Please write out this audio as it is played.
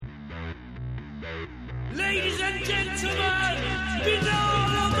Ladies and gentlemen,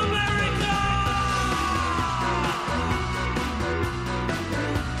 Binal of America!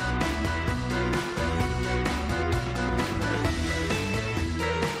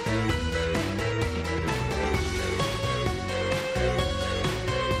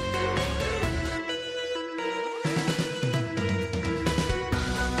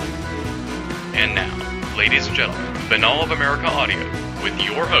 And now, ladies and gentlemen, Binal of America Audio with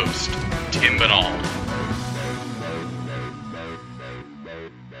your host, Tim Binal.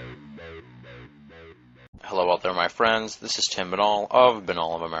 Hello out there, my friends. This is Tim Binal of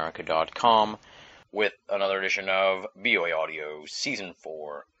BinalofAmerica.com with another edition of BOA Audio Season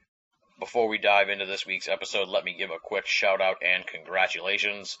 4. Before we dive into this week's episode, let me give a quick shout-out and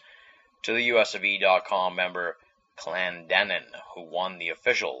congratulations to the USofE.com member Clendenin, who won the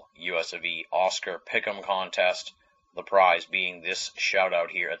official US of E Oscar Pick'em contest, the prize being this shout-out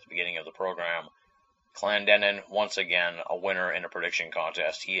here at the beginning of the program. Clendenin, once again, a winner in a prediction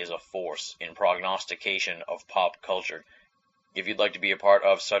contest. He is a force in prognostication of pop culture. If you'd like to be a part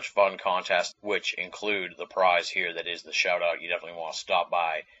of such fun contests, which include the prize here that is the shout-out, you definitely want to stop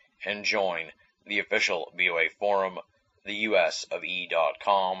by and join the official BOA forum, the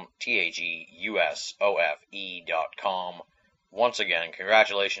USofE.com, THEUSOFE.com. Once again,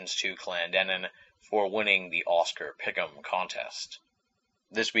 congratulations to Clendenin for winning the Oscar Pick'em contest.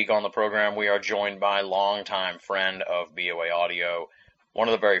 This week on the program, we are joined by longtime friend of BOA Audio, one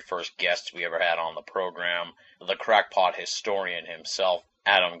of the very first guests we ever had on the program, the crackpot historian himself,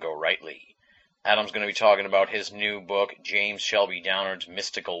 Adam Gorightly. Adam's going to be talking about his new book, James Shelby Downard's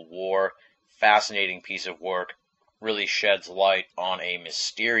Mystical War. Fascinating piece of work. Really sheds light on a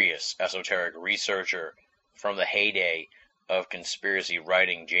mysterious esoteric researcher from the heyday of conspiracy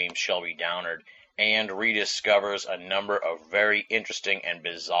writing, James Shelby Downard, and rediscovers a number of very interesting and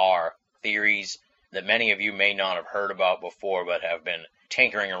bizarre theories that many of you may not have heard about before, but have been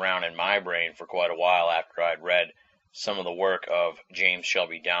tinkering around in my brain for quite a while after I'd read some of the work of James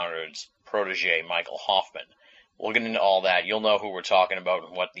Shelby Downard's protege, Michael Hoffman. We'll get into all that. You'll know who we're talking about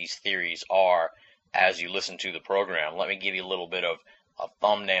and what these theories are as you listen to the program. Let me give you a little bit of a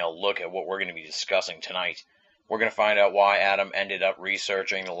thumbnail look at what we're going to be discussing tonight. We're going to find out why Adam ended up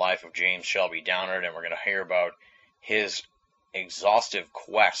researching the life of James Shelby Downard, and we're going to hear about his exhaustive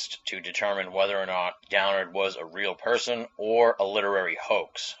quest to determine whether or not Downard was a real person or a literary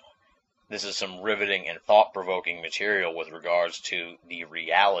hoax. This is some riveting and thought-provoking material with regards to the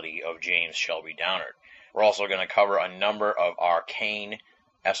reality of James Shelby Downard. We're also going to cover a number of arcane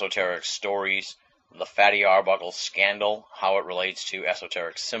esoteric stories, the Fatty Arbuckle scandal, how it relates to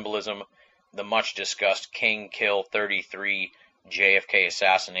esoteric symbolism, the much-discussed King Kill 33 JFK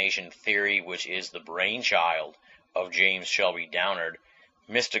assassination theory, which is the brainchild of James Shelby Downard,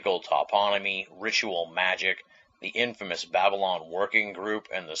 mystical toponymy, ritual magic, the infamous Babylon Working Group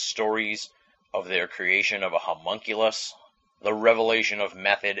and the stories of their creation of a homunculus, the revelation of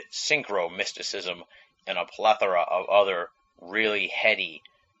method, synchro-mysticism, and a plethora of other really heady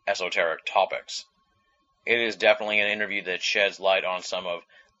esoteric topics. It is definitely an interview that sheds light on some of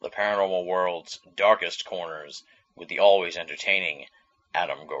the paranormal world's darkest corners with the always entertaining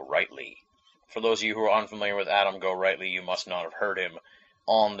Adam Gorightly. For those of you who are unfamiliar with Adam Gorightly, you must not have heard him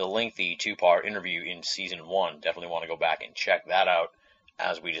on the lengthy two-part interview in Season 1. Definitely want to go back and check that out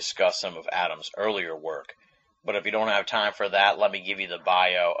as we discuss some of Adam's earlier work. But if you don't have time for that, let me give you the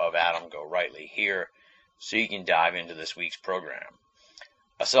bio of Adam Gorightly here so you can dive into this week's program.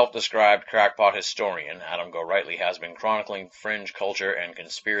 A self-described crackpot historian, Adam Gorightly has been chronicling fringe culture and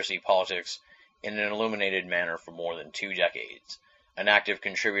conspiracy politics in an illuminated manner for more than 2 decades. An active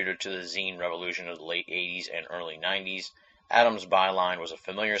contributor to the zine revolution of the late 80s and early 90s, Adam's byline was a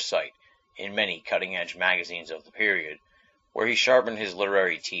familiar sight in many cutting-edge magazines of the period, where he sharpened his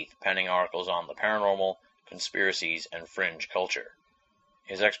literary teeth, penning articles on the paranormal, conspiracies, and fringe culture.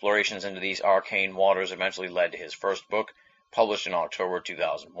 His explorations into these arcane waters eventually led to his first book, published in October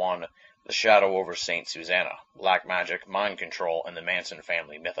 2001, The Shadow over St. Susanna, Black Magic, Mind Control, and the Manson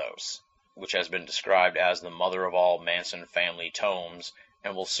Family Mythos, which has been described as the mother of all Manson family tomes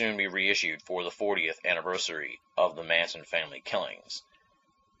and will soon be reissued for the 40th anniversary of the Manson family killings.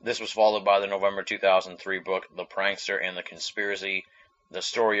 This was followed by the November 2003 book, The Prankster and the Conspiracy, the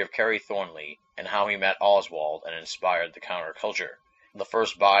story of Kerry Thornley and how he met Oswald and inspired the counterculture. The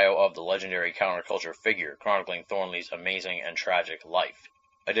first bio of the legendary counterculture figure, chronicling Thornley's amazing and tragic life.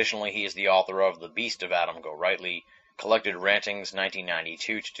 Additionally, he is the author of The Beast of Adam Gorightly, Collected Rantings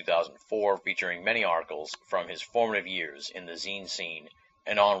 1992 to 2004, featuring many articles from his formative years in the zine scene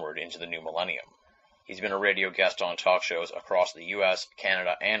and onward into the new millennium. He's been a radio guest on talk shows across the U.S.,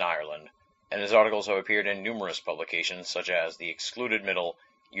 Canada, and Ireland, and his articles have appeared in numerous publications such as The Excluded Middle,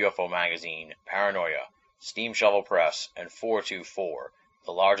 UFO Magazine, Paranoia, Steam Shovel Press, and 424,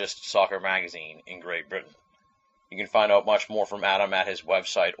 the largest soccer magazine in Great Britain. You can find out much more from Adam at his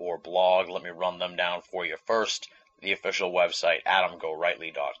website or blog. Let me run them down for you first. The official website,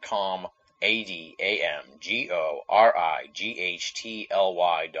 adamgorightly.com,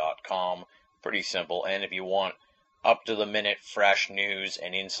 ADAMGORIGHTLY.com. Pretty simple, and if you want up-to-the-minute fresh news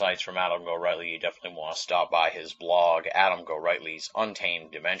and insights from Adam Gorightly, you definitely want to stop by his blog, Adam Gorightly's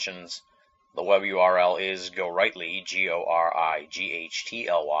Untamed Dimensions. The web URL is gorightly,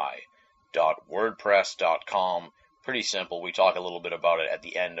 GORIGHTLY.wordpress.com. Pretty simple. We talk a little bit about it at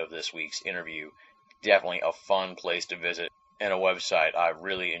the end of this week's interview. Definitely a fun place to visit and a website I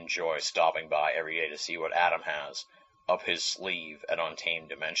really enjoy stopping by every day to see what Adam has up his sleeve at Untamed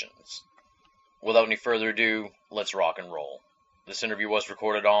Dimensions. Without any further ado, let's rock and roll. This interview was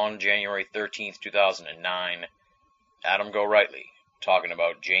recorded on January 13th, 2009. Adam Gorightly talking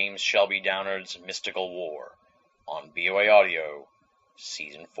about James Shelby Downard's Mystical War on BOA Audio,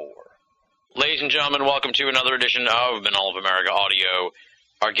 Season 4. Ladies and gentlemen, welcome to another edition of Banal of America Audio.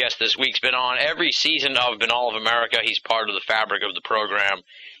 Our guest this week's been on every season of Banal of America. He's part of the fabric of the program.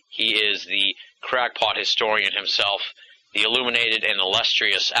 He is the crackpot historian himself, the illuminated and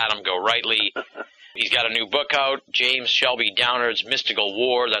illustrious Adam Gorightly. He's got a new book out, James Shelby Downard's Mystical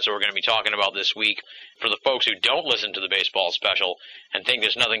War. That's what we're going to be talking about this week. For the folks who don't listen to the baseball special and think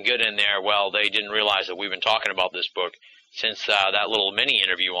there's nothing good in there, well, they didn't realize that we've been talking about this book since that little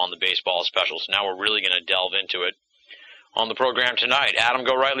mini-interview on the baseball special. So now we're really going to delve into it. On the program tonight, Adam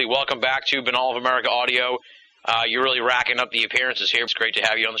Gorightly, welcome back to Banal of America Audio. You're really racking up the appearances here. It's great to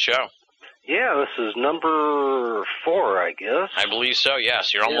have you on the show. Yeah, this is number 4, I guess. I believe so,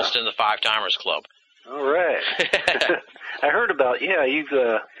 yes. You're almost in the Five-Timers Club. All right. I heard about, you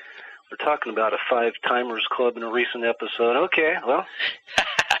were talking about a Five-Timers Club in a recent episode. Okay, well,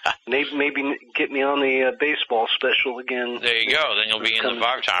 maybe get me on the baseball special again. There you go. Then you'll be in the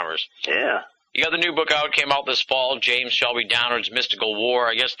Five-Timers. Yeah. You got the new book out, came out this fall, James Shelby Downard's Mystical War.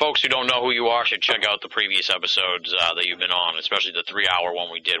 I guess folks who don't know who you are should check out the previous episodes that you've been on, especially the 3-hour one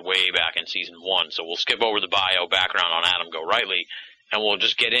we did way back in Season 1. So we'll skip over the bio background on Adam Gorightly, and we'll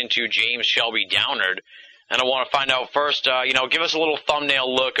just get into James Shelby Downard. And I want to find out first, give us a little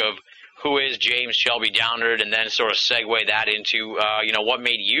thumbnail look of who is James Shelby Downard, and then sort of segue that into, what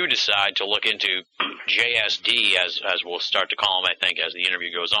made you decide to look into JSD, as we'll start to call him, I think, as the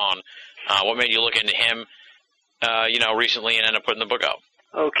interview goes on. What made you look into him, recently and end up putting the book out?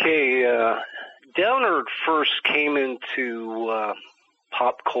 Okay, Downard first came into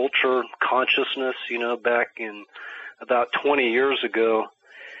pop culture consciousness, back in about 20 years ago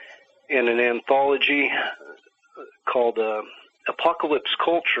in an anthology called Apocalypse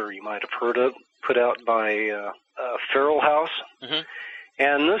Culture, you might have heard of, put out by Feral House. Mm-hmm.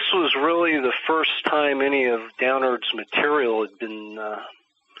 And this was really the first time any of Downard's material had been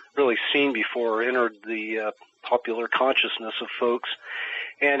really seen before, entered the popular consciousness of folks.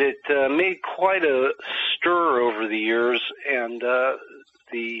 And it made quite a stir over the years, and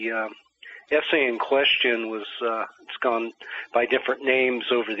the essay in question was, it's gone by different names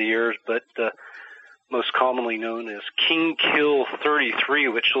over the years, but most commonly known as King Kill 33,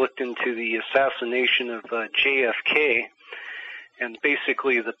 which looked into the assassination of JFK. And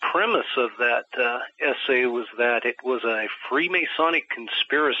basically the premise of that essay was that it was a Freemasonic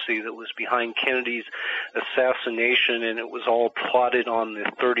conspiracy that was behind Kennedy's assassination, and it was all plotted on the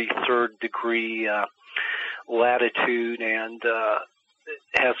 33rd degree latitude, and it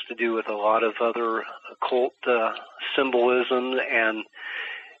has to do with a lot of other occult symbolism, and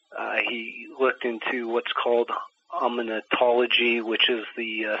he looked into what's called omnitology, which is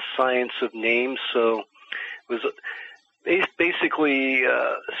the science of names. So it was basically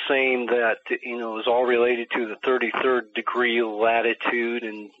saying that, it was all related to the 33rd degree latitude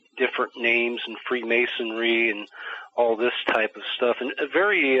and different names and Freemasonry and all this type of stuff. And a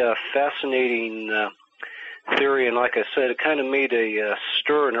very fascinating theory, and like I said, it kind of made a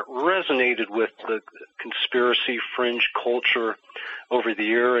stir, and it resonated with the conspiracy fringe culture over the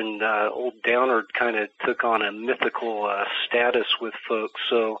year, and old Downard kind of took on a mythical status with folks.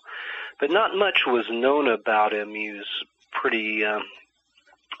 So, but not much was known about him. He was pretty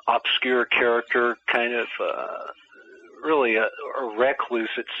obscure character, kind of really a recluse,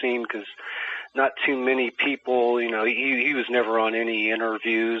 it seemed, because not too many people, he was never on any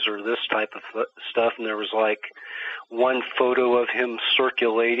interviews or this type of stuff, and there was like one photo of him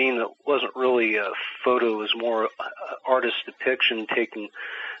circulating that wasn't really a photo, it was more artist depiction taken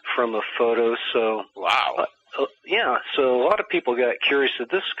from a photo. So wow. Yeah, so a lot of people got curious, did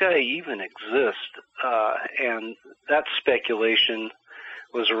this guy even exist? And that speculation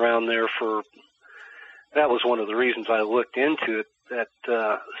was around there that was one of the reasons I looked into it,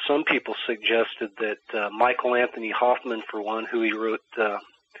 that some people suggested that Michael Anthony Hoffman, for one, who he wrote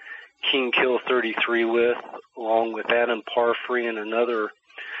King Kill 33 with, along with Adam Parfrey and another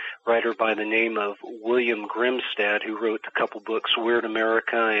writer by the name of William Grimstad, who wrote a couple books, Weird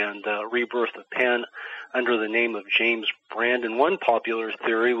America and Rebirth of Penn, under the name of James Brandon. One popular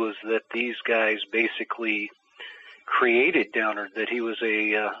theory was that these guys basically created Downard, that he was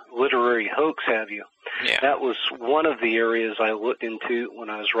a literary hoax, have you? Yeah. That was one of the areas I looked into when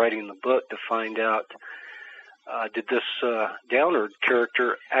I was writing the book to find out, did this Downard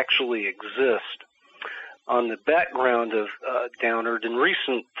character actually exist? On the background of Downard, in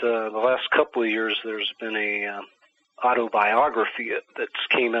the last couple of years, there's been a autobiography that's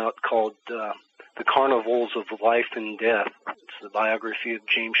came out called The Carnivals of Life and Death. It's the biography of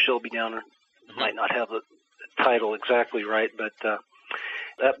James Shelby Downard. Might not have the title exactly right, but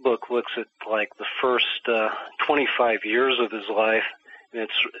that book looks at like the first 25 years of his life, and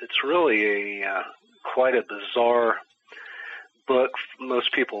it's really quite a bizarre book.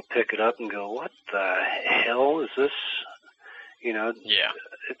 Most people pick it up and go, "What the hell is this?" You know, yeah.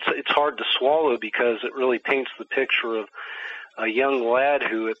 It's hard to swallow because it really paints the picture of a young lad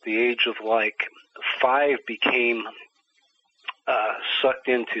who, at the age of like 5, became sucked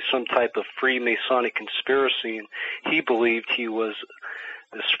into some type of Freemasonic conspiracy, and he believed he was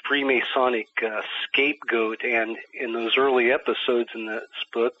this Freemasonic scapegoat. And in those early episodes in this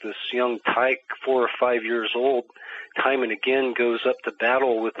book, this young tyke, 4 or 5 years old, time and again goes up to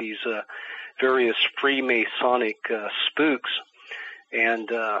battle with these various Freemasonic spooks, and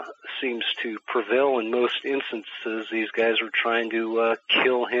seems to prevail in most instances. These guys are trying to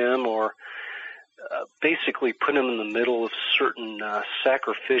kill him or basically put him in the middle of certain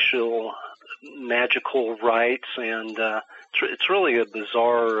sacrificial magical rites, and it's really a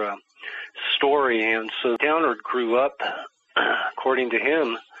bizarre story. And so Downard grew up, according to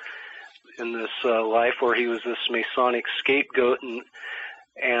him, in this life where he was this Masonic scapegoat,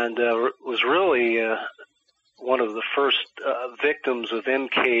 and was really one of the first victims of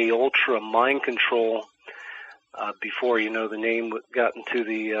MK Ultra mind control before, the name got into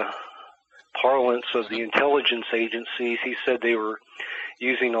the parlance of the intelligence agencies. He said they were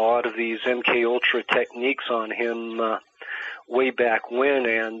using a lot of these MK Ultra techniques on him way back when,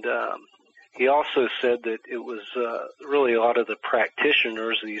 and he also said that it was really a lot of the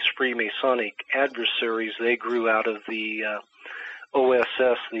practitioners, these Freemasonic adversaries, they grew out of the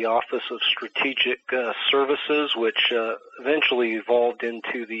OSS, the Office of Strategic Services, which eventually evolved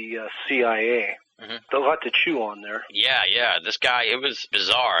into the CIA. A lot to chew on there. Yeah. This guy, it was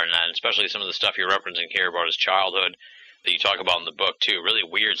bizarre, and especially some of the stuff you're referencing here about his childhood that you talk about in the book, too. Really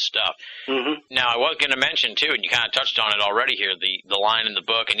weird stuff. Now, I was going to mention, too, and you kind of touched on it already here, the line in the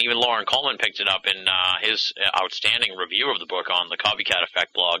book, and even Lauren Coleman picked it up in his outstanding review of the book on the Copycat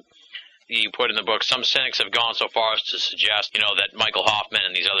Effect blog. You put in the book, some cynics have gone so far as to suggest, that Michael Hoffman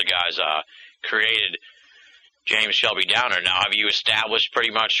and these other guys created James Shelby Downard. Now, have you established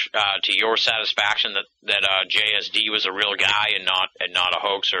pretty much to your satisfaction that JSD was a real guy and not a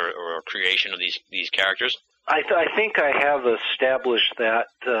hoax or a creation of these characters? I think I have established that,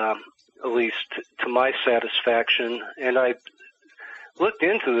 at least to my satisfaction, and I looked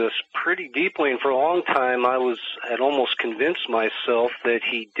into this pretty deeply, and for a long time I had almost convinced myself that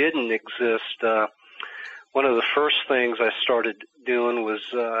he didn't exist. One of the first things I started doing was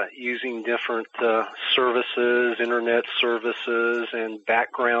using different services, internet services, and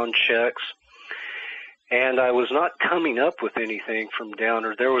background checks. And I was not coming up with anything from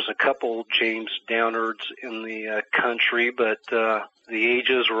Downard. There was a couple James Downards in the country, but the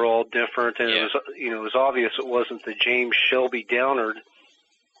ages were all different, and it was obvious it wasn't the James Shelby Downard.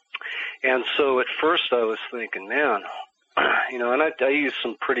 And so at first I was thinking, man, and I used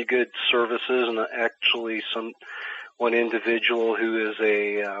some pretty good services, and actually one individual who is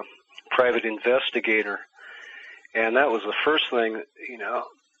a private investigator, and that was the first thing,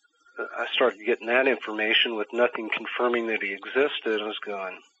 I started getting that information with nothing confirming that he existed. I was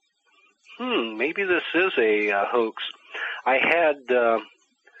going, maybe this is a hoax. I had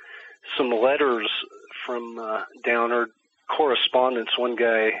some letters from Downard, correspondence. One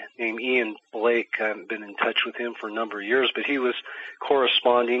guy named Ian Blake, I haven't been in touch with him for a number of years, but he was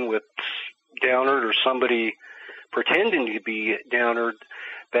corresponding with Downard or somebody pretending to be Downard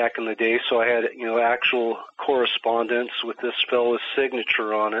back in the day. So I had, actual correspondence with this fellow's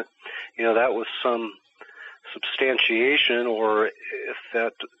signature on it. That was some substantiation, or if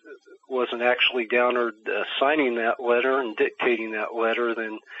that wasn't actually Downard signing that letter and dictating that letter,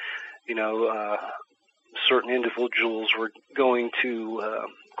 then, certain individuals were going to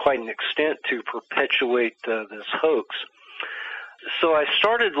quite an extent to perpetuate this hoax. So I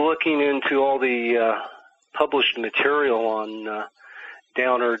started looking into all the published material on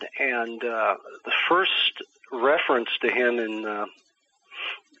Downard, and the first reference to him in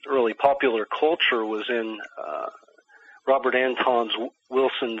early popular culture was in Robert Anton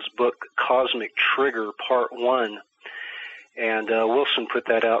Wilson's book Cosmic Trigger, Part 1. And Wilson put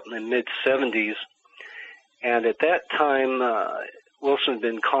that out in the mid-'70s. And at that time, Wilson had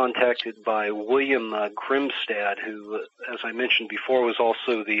been contacted by William Grimstad, who, as I mentioned before, was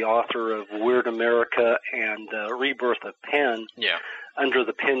also the author of Weird America and Rebirth of Penn, under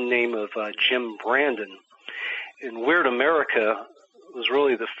the pen name of Jim Brandon. In Weird America was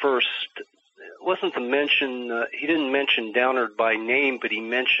really the first. It wasn't the mention. He didn't mention Downard by name, but he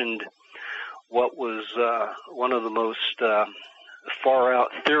mentioned what was one of the most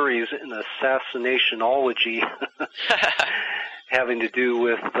far-out theories in assassinationology, having to do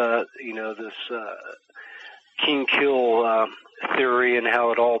with this king-kill theory and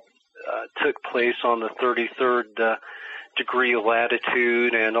how it all took place on the 33rd degree of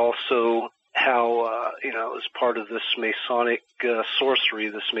latitude, and also how it was part of this Masonic sorcery,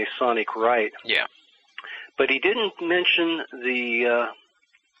 this Masonic rite. Yeah. But he didn't mention the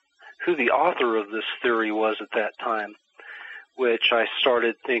who the author of this theory was at that time, which I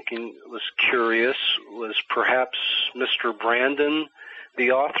started thinking was curious. Was perhaps Mr. Brandon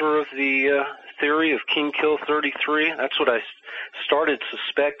the author of the theory of King Kill 33? That's what I started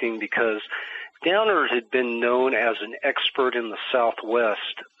suspecting, because Downard had been known as an expert in the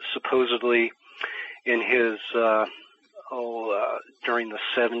Southwest, supposedly in his, during the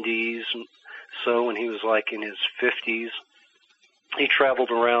 70s and so, when he was like in his 50s. He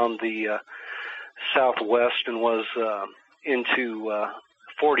traveled around the Southwest and was into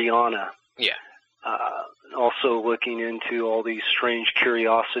Forteana. Yeah. Also looking into all these strange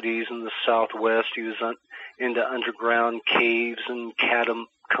curiosities in the Southwest. He was into underground caves and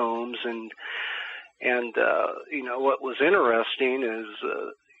catacombs, and what was interesting is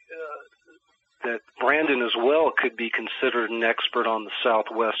that Brandon as well could be considered an expert on the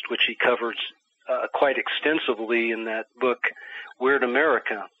Southwest, which he covers quite extensively in that book, Weird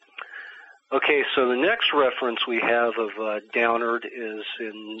America. Okay, so the next reference we have of Downard is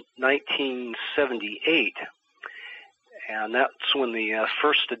in 1978, and that's when the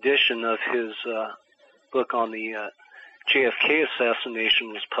first edition of his book on the JFK assassination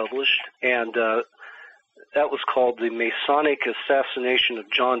was published, and that was called The Masonic Assassination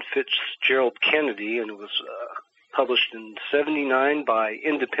of John Fitzgerald Kennedy, and it was published in 1979 by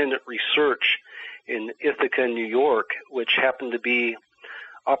Independent Research in Ithaca, New York, which happened to be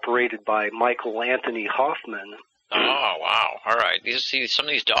operated by Michael Anthony Hoffman. Oh, wow. All right. Some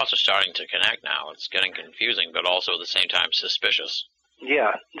of these dots are starting to connect now. It's getting confusing, but also at the same time suspicious.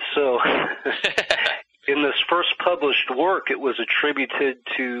 Yeah. So in this first published work, it was attributed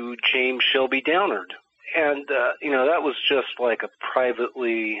to James Shelby Downard. And, that was just like a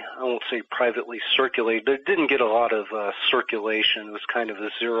privately, I won't say privately circulated, but it didn't get a lot of circulation. It was kind of a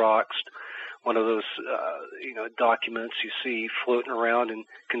Xeroxed, one of those, documents you see floating around in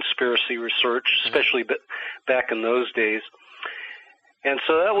conspiracy research, especially back in those days. And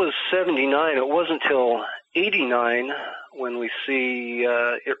so that was 1979. It wasn't until 1989 when we see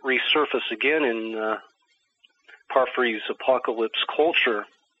it resurface again in Parfrey's Apocalypse Culture.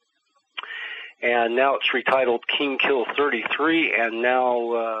 And now it's retitled King Kill 33, and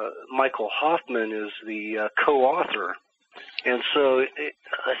now Michael Hoffman is the co-author. And so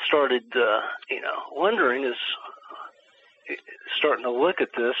I started, wondering, starting to look at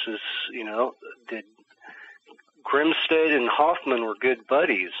this as, did Grimstad and Hoffman were good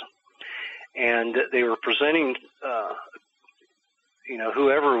buddies, and they were presenting,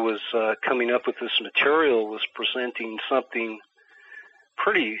 whoever was coming up with this material was presenting something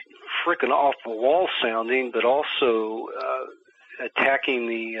pretty frickin' off the wall sounding, but also attacking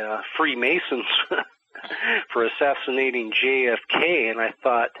the Freemasons for assassinating JFK. And I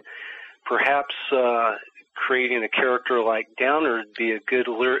thought perhaps creating a character like Downard would be a good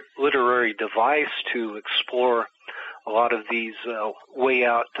literary device to explore a lot of these way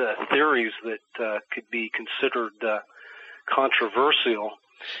out theories that could be considered controversial.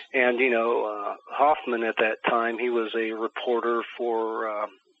 And, Hoffman at that time, he was a reporter for a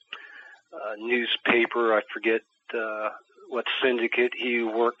newspaper, I forget what syndicate he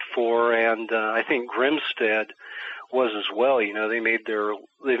worked for, and I think Grimstad was as well. They made their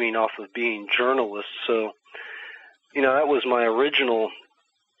living off of being journalists. So, that was my original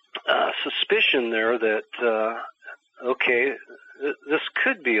suspicion there that, okay, this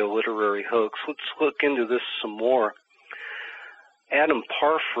could be a literary hoax. Let's look into this some more. Adam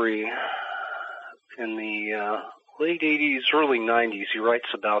Parfrey, in the late 80s, early 90s, he writes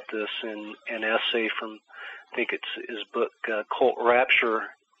about this in an essay from, I think it's his book, Cult Rapture,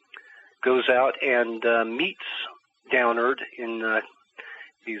 goes out and meets Downard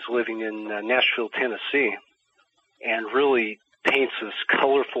he's living in Nashville, Tennessee, and really paints this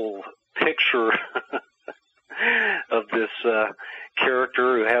colorful picture of this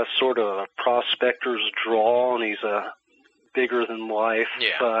character who has sort of a prospector's drawl, and he's a bigger-than-life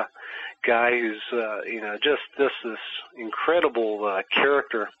guy who's, just this incredible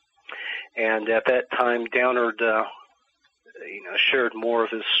character. And at that time, Downard, shared more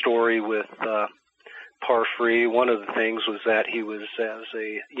of his story with Parfrey. One of the things was that he was, as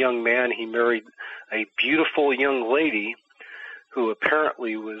a young man, he married a beautiful young lady who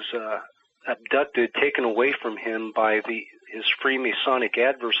apparently was abducted, taken away from him by his Freemasonic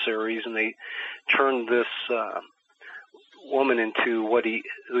adversaries, and they turned this woman into what he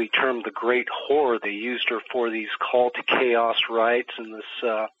termed the Great Whore. They used her for these call to chaos rites and this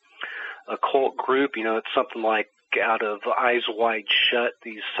occult group. It's something like out of Eyes Wide Shut,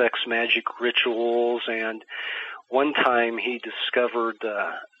 these sex magic rituals. And one time he discovered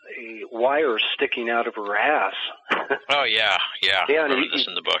a wire sticking out of her ass. Oh, yeah. I remember this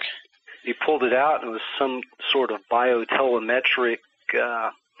in the book. He pulled it out, and it was some sort of biotelemetric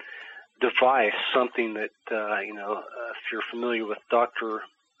device, something that, if you're familiar with Dr.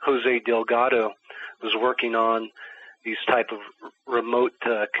 Jose Delgado, was working on these type of remote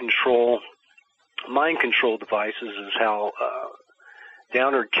mind control devices, is how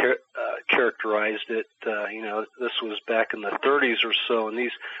Downard characterized it. This was back in the 30s or so, and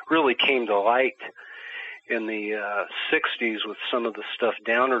these really came to light in the 60s with some of the stuff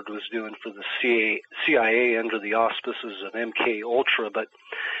Downard was doing for the CIA under the auspices of MK Ultra. But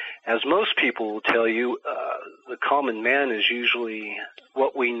as most people will tell you, the common man is usually,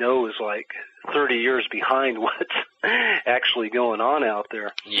 what we know is like 30 years behind what's actually going on out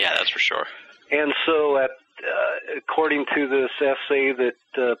there. Yeah, that's for sure. And so according to this essay that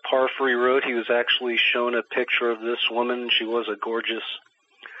Parfrey wrote, he was actually shown a picture of this woman. She was a gorgeous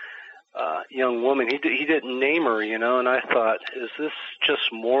young woman. He didn't name her, and I thought, is this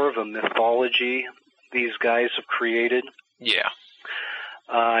just more of a mythology these guys have created? Yeah.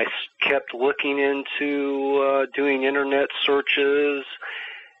 I kept looking into doing internet searches,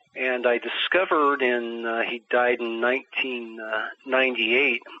 and I discovered he died in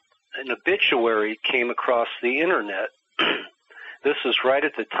 1998, an obituary came across the internet. This is right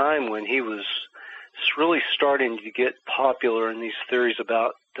at the time when he was really starting to get popular, and these theories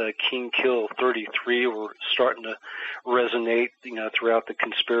about King Kill 33 were starting to resonate, throughout the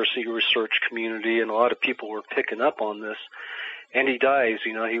conspiracy research community, and a lot of people were picking up on this. And he dies,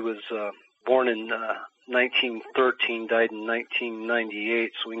 he was born in 1913, died in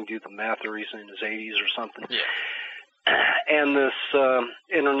 1998, so we can do the math, or he's in his 80s or something. Yeah. And this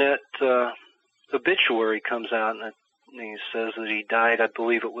internet obituary comes out, and he says that he died, I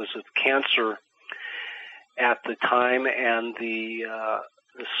believe it was of cancer at the time, and the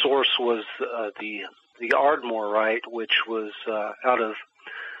source was the Ardmore Rite, which was out of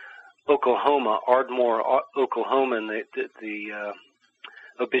Oklahoma, Ardmore, Oklahoma, and the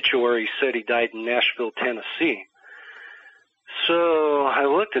obituary said he died in Nashville, Tennessee. So I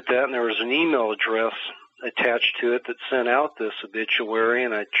looked at that, and there was an email address attached to it that sent out this obituary,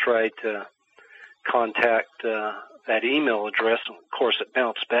 and I tried to contact that email address, and of course it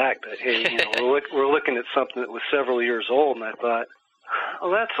bounced back. But hey, we're looking at something that was several years old, and I thought,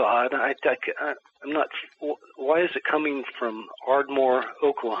 oh, that's odd. I'm not. Why is it coming from Ardmore,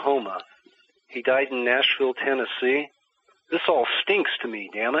 Oklahoma? He died in Nashville, Tennessee. This all stinks to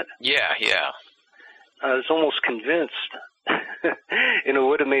me, damn it. Yeah. I was almost convinced. It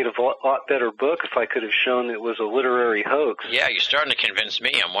would have made a lot better book if I could have shown it was a literary hoax. Yeah, you're starting to convince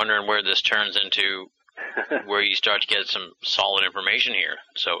me. I'm wondering where this turns into, where you start to get some solid information here.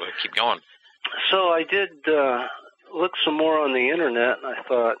 So keep going. So I did look some more on the internet, and I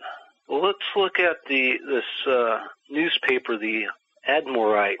thought, well, let's look at this newspaper, the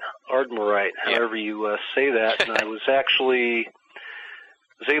Ardmore Rite, however you say that. And I was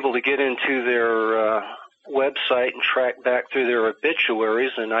able to get into their website and track back through their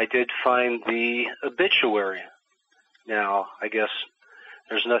obituaries, and I did find the obituary. Now, I guess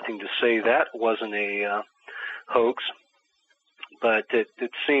there's nothing to say that wasn't a hoax, but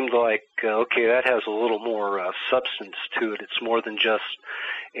it seemed like, okay, that has a little more substance to it. It's more than just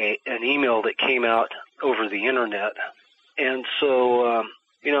an email that came out over the Internet. And so,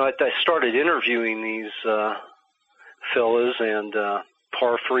 I started interviewing these fellas, and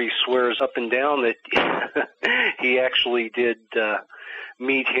Parfrey swears up and down that he actually did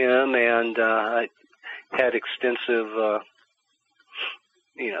meet him, and had extensive,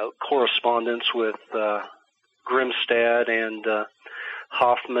 correspondence with Grimstad and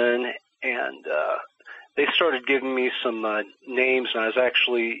Hoffman, and they started giving me some names, and I was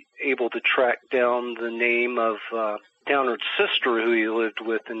actually able to track down the name of Downard's sister who he lived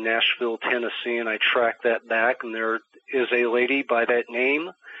with in Nashville, Tennessee, and I tracked that back, and there is a lady by that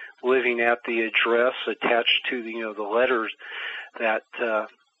name living at the address attached to the letters that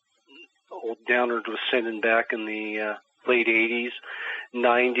old Downard was sending back in the late 80s,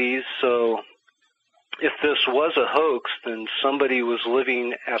 90s. So if this was a hoax, then somebody was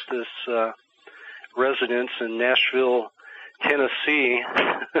living at this residence in Nashville, Tennessee,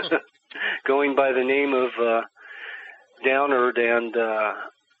 going by the name of Downard, and a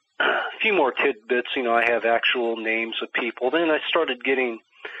few more tidbits. I have actual names of people. Then I started getting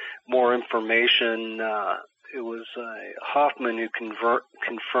more information. It was Hoffman who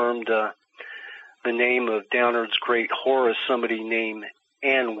confirmed the name of Downard's great whore is somebody named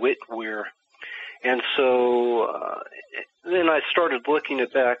Ann Whitweir. And so then I started looking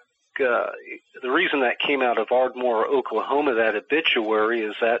at back. The reason that came out of Ardmore, Oklahoma, that obituary,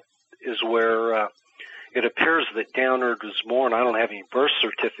 is where it appears that Downard was born. I don't have any birth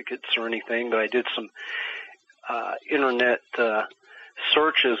certificates or anything, but I did some internet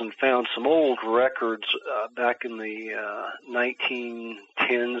searches and found some old records back in the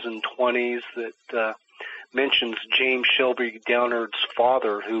 1910s and 20s that mentions James Shelby Downard's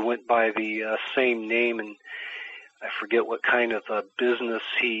father, who went by the same name, and I forget what kind of a business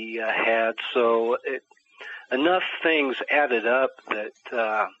he had. So enough things added up that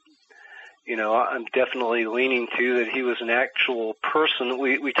I'm definitely leaning to that he was an actual person.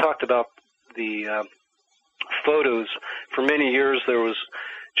 We talked about the photos. For many years there was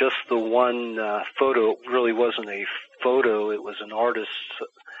just the one photo. It really wasn't a photo. It was an artist's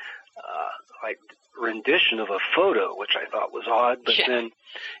rendition of a photo, which I thought was odd. But then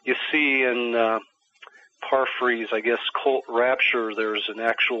you see in Parfrey's, I guess, Cult Rapture, there's an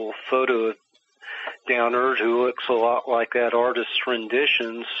actual photo of Downard who looks a lot like that artist's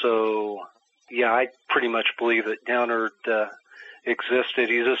rendition. So, yeah, I pretty much believe that Downard existed.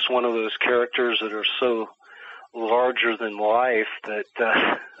 He's just one of those characters that are so larger than life that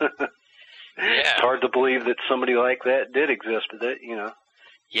it's hard to believe that somebody like that did exist.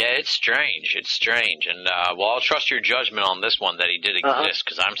 Yeah, it's strange. It's strange. And, I'll trust your judgment on this one that he did exist,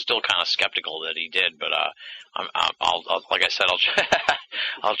 because I'm still kind of skeptical that he did, but I'll like I said,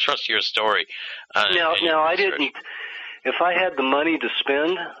 I'll trust your story. Now, I didn't. If I had the money to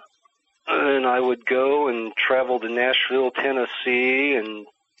spend, then I would go and travel to Nashville, Tennessee, and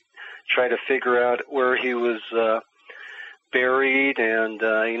try to figure out where he was buried. And,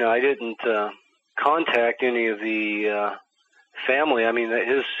 I didn't contact any of the family. I mean,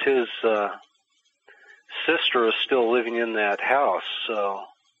 his sister is still living in that house, so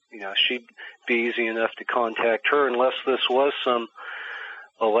she'd be easy enough to contact her, unless this was some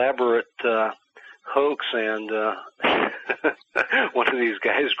elaborate hoax, and one of these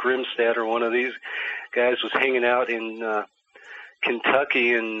guys, Grimstad, or one of these guys was hanging out in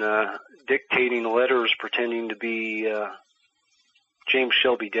Kentucky and dictating letters pretending to be James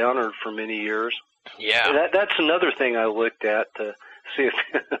Shelby Downard for many years. Yeah, that's another thing I looked at to see if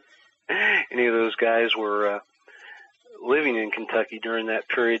any of those guys were living in Kentucky during that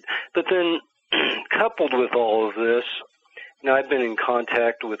period. But then, coupled with all of this, I've been in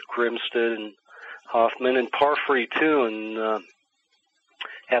contact with Grimstad and Hoffman and Parfrey too, and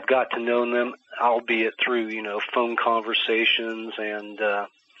have got to know them, albeit through phone conversations and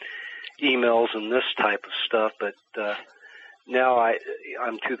emails and this type of stuff. But now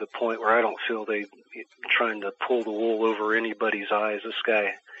I'm to the point where I don't feel they're trying to pull the wool over anybody's eyes. This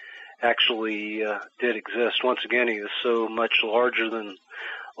guy actually did exist. Once again, he is so much larger than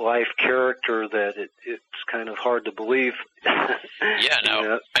life character that it's kind of hard to believe. Yeah,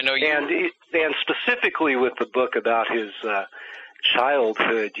 no, I know you. And specifically with the book about his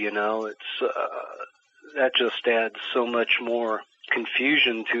childhood, it's that just adds so much more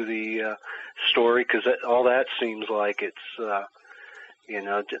confusion to the story, because all that seems like it's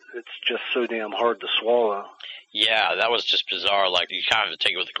It's just so damn hard to swallow. Yeah, that was just bizarre. Like, you kind of have to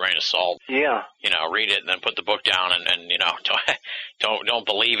take it with a grain of salt. Yeah. Read it and then put the book down and don't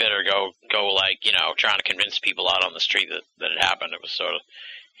believe it or go like, trying to convince people out on the street that it happened. It was sort of,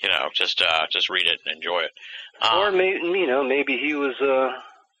 just read it and enjoy it. Or maybe he was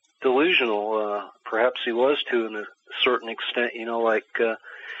delusional. Perhaps he was to a certain extent, like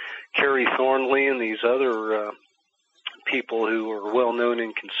Kerry Thornley and these other people who are well known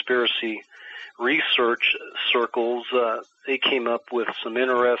in conspiracy research circles. They came up with some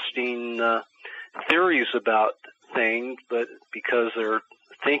interesting theories about things, but because their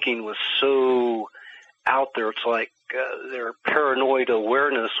thinking was so out there, it's like their paranoid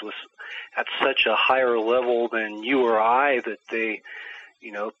awareness was at such a higher level than you or I that they,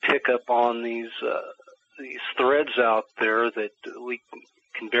 pick up on these threads out there that we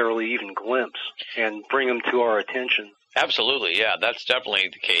can barely even glimpse and bring them to our attention. Absolutely, yeah, that's definitely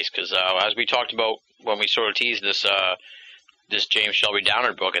the case, because as we talked about when we sort of teased this James Shelby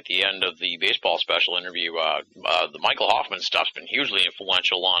Downard book at the end of the baseball special interview, the Michael Hoffman stuff's been hugely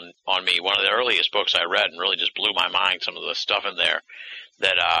influential on me. One of the earliest books I read and really just blew my mind, some of the stuff in there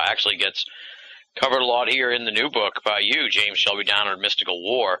that actually gets covered a lot here in the new book by you, James Shelby Downard, Mystical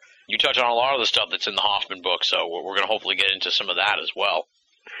War. You touch on a lot of the stuff that's in the Hoffman book, so we're going to hopefully get into some of that as well.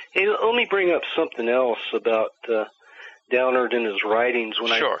 Hey, let me bring up something else about Downard and his writings.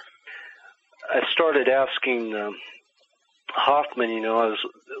 When Sure. I started asking Hoffman, I was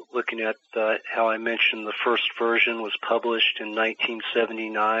looking at how I mentioned the first version was published in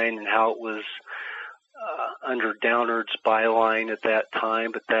 1979 and how it was under Downard's byline at that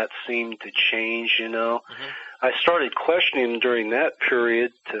time, but that seemed to change, Mm-hmm. I started questioning him during that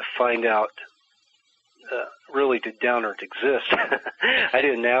period to find out, really, did Downard exist? I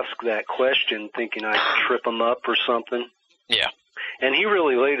didn't ask that question thinking I'd trip him up or something. Yeah. And he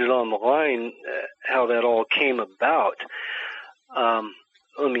really laid it on the line how that all came about.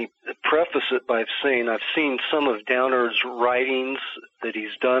 Let me preface it by saying I've seen some of Downard's writings that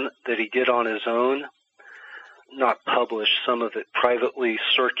he did on his own, not published, some of it privately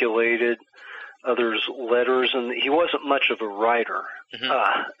circulated, others letters, and he wasn't much of a writer. Mm-hmm.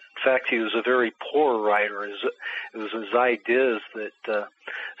 In fact, he was a very poor writer. It was his ideas that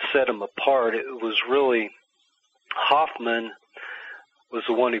set him apart. It was really Hoffman was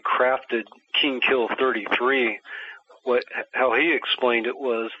the one who crafted King Kill 33. How he explained it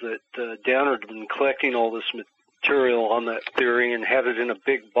was that Downard had been collecting all this material on that theory and had it in a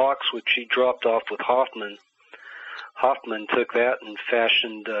big box, which he dropped off with Hoffman. Hoffman took that and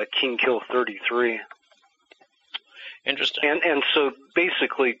fashioned King Kill 33. Interesting. And so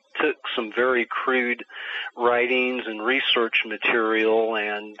basically took some very crude writings and research material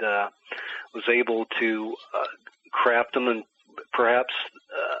and was able to craft them, and perhaps,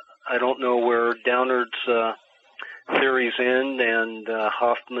 I don't know where Downard's theories end and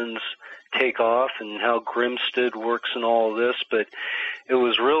Hoffman's take off and how Grimstead works in all of this, but it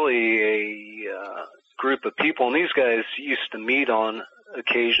was really a group of people, and these guys used to meet on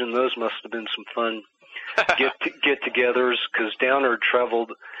occasion. Those must have been some fun get-togethers, because Downard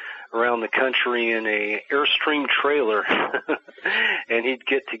traveled around the country in a Airstream trailer, and he'd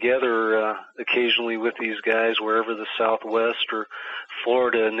get together occasionally with these guys wherever, the Southwest or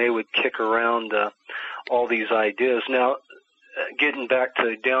Florida, and they would kick around all these ideas. Now, getting back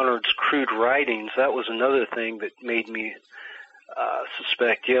to Downard's crude writings, that was another thing that made me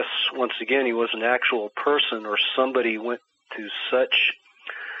suspect, yes, once again, he was an actual person, or somebody went to such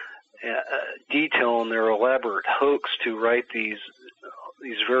detail in their elaborate hoax to write these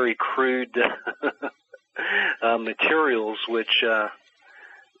very crude materials, which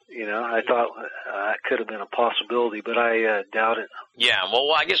I thought could have been a possibility, but I doubt it. Yeah,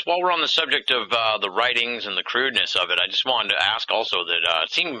 well, I guess while we're on the subject of the writings and the crudeness of it, I just wanted to ask also that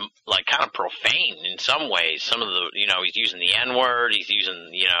it seemed like kind of profane in some ways. Some of the, he's using the N-word, he's using,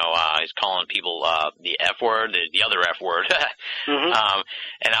 he's calling people the F-word, the other F-word. Mm-hmm.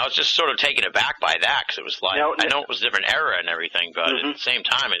 And I was just sort of taken aback by that, because it was like, I know it was a different era and everything, but at the same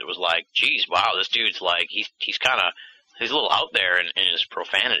time, it was like, geez, wow, this dude's like, he's a little out there in his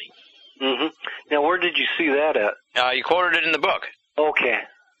profanity. Mm-hmm. Now, where did you see that at? You quoted it in the book. Okay.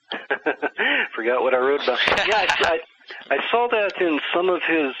 Forgot what I wrote about. Yeah, I saw that in some of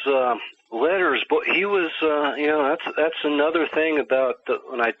his letters, but he was, that's another thing about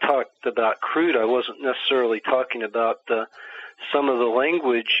when I talked about crude, I wasn't necessarily talking about some of the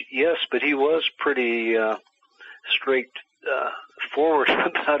language, yes, but he was pretty straight forward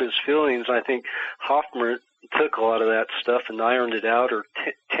about his feelings. I think Hoffman took a lot of that stuff and ironed it out or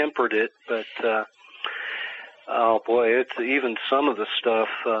tempered it, but Oh boy, it's even some of the stuff.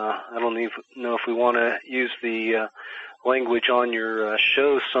 I don't even know if we want to use the language on your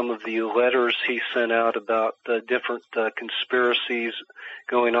show. Some of the letters he sent out about different conspiracies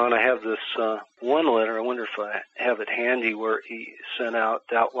going on. I have this one letter. I wonder if I have it handy, where he sent out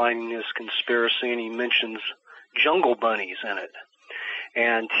outlining his conspiracy, and he mentions jungle bunnies in it.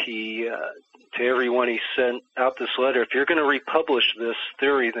 And he, to everyone he sent out this letter, if you're going to republish this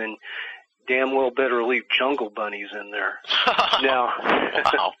theory, then damn well better leave jungle bunnies in there. Now,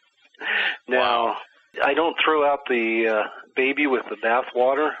 wow. Now, wow. I don't throw out the baby with the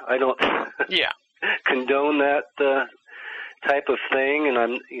bathwater. I don't yeah. condone that type of thing, and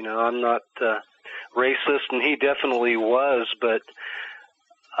I'm not racist, and he definitely was, but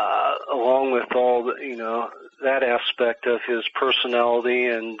along with all the, that aspect of his personality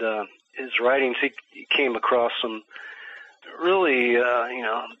and his writings, he came across some really,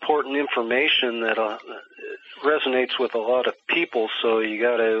 important information that resonates with a lot of people. So you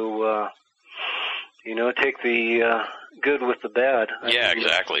got to, take the good with the bad. Yeah,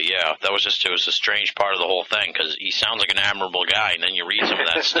 exactly. Yeah, it was a strange part of the whole thing, because he sounds like an admirable guy, and then you read some of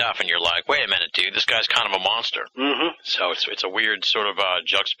that stuff, and you're like, wait a minute, dude, this guy's kind of a monster. Mm-hmm. So it's a weird sort of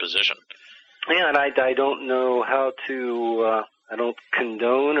juxtaposition. Yeah, and I don't know how to. I don't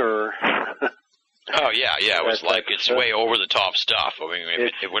condone or. Oh, yeah, it was like, it's way over-the-top stuff. I mean,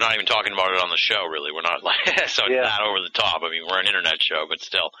 we're not even talking about it on the show, really. We're not, so it's not over the top. I mean, we're an internet show, but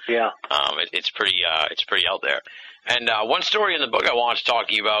still. Yeah. It's pretty out there. And one story in the book I wanted to talk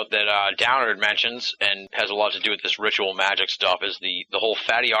to you about that Downard mentions, and has a lot to do with this ritual magic stuff, is the whole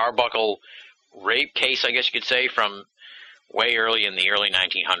Fatty Arbuckle rape case, I guess you could say, from way early in the early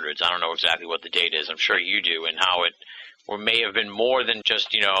 1900s. I don't know exactly what the date is. I'm sure you do, and how it may have been more than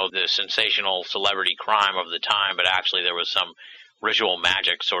just, the sensational celebrity crime of the time, but actually there was some ritual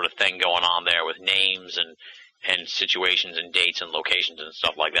magic sort of thing going on there with names and situations and dates and locations and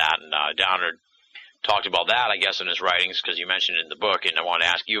stuff like that. And Downard talked about that, I guess, in his writings, because you mentioned it in the book, and I want to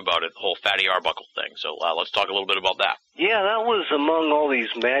ask you about it, the whole Fatty Arbuckle thing. So let's talk a little bit about that. Yeah, that was among all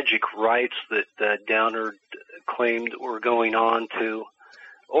these magic rites that Downard claimed were going on to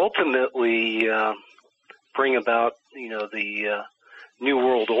ultimately bring about, the New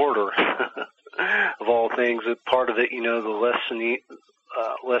World Order of all things. Part of it, the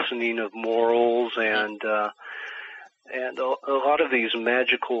lessening of morals and a lot of these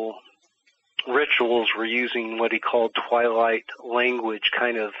magical rituals were using what he called twilight language,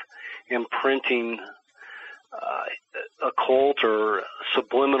 kind of imprinting occult or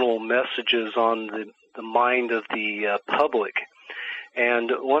subliminal messages on the mind of the public.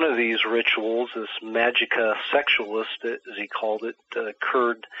 And one of these rituals, this Magica Sexualis, as he called it,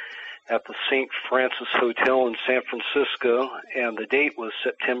 occurred at the St. Francis Hotel in San Francisco, and the date was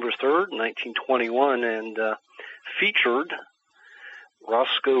September 3rd, 1921, and featured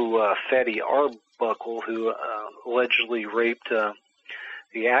Roscoe Fatty Arbuckle, who allegedly raped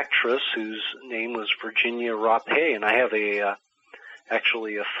the actress whose name was Virginia Rappe. And I have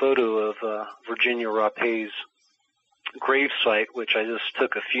actually a photo of Virginia Rappe's gravesite, which I just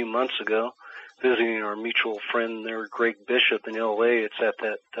took a few months ago, visiting our mutual friend there, Greg Bishop in L.A. It's at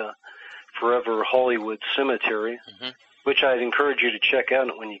that Forever Hollywood Cemetery, which I'd encourage you to check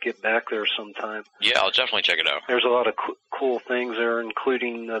out when you get back there sometime. Yeah, I'll definitely check it out. There's a lot of cool things there,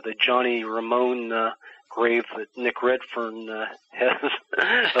 including the Johnny Ramone grave that Nick Redfern has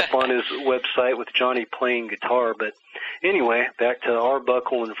up on his website with Johnny playing guitar. But anyway, back to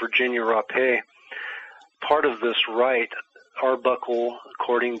Arbuckle and Virginia Rappe. Part of this rite, Arbuckle,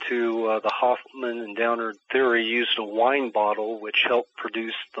 according to the Hoffman and Downard theory, used a wine bottle which helped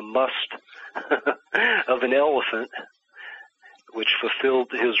produce the must of an elephant, which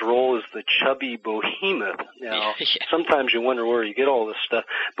fulfilled his role as the chubby behemoth. Now, sometimes you wonder where you get all this stuff.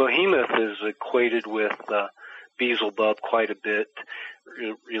 Behemoth is equated with Beelzebub quite a bit.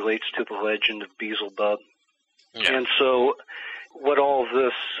 It relates to the legend of Beelzebub. Yeah. And so what all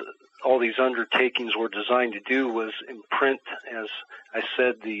these undertakings were designed to do was imprint, as I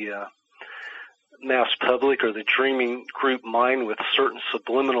said, the mass public or the dreaming group mind with certain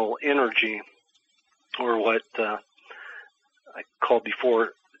subliminal energy, or what I called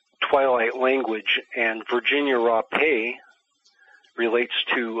before twilight language. And Virginia Rappe relates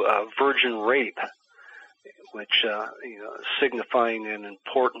to virgin rape, which signifying an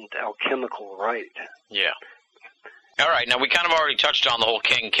important alchemical rite. Yeah. All right, now we kind of already touched on the whole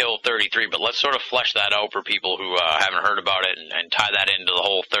King Kill 33, but let's sort of flesh that out for people who haven't heard about it, and tie that into the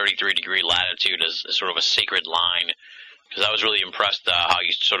whole 33-degree latitude as sort of a sacred line, because I was really impressed how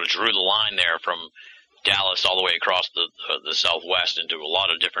you sort of drew the line there from Dallas all the way across the Southwest into a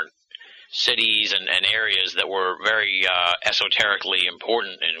lot of different cities and areas that were very esoterically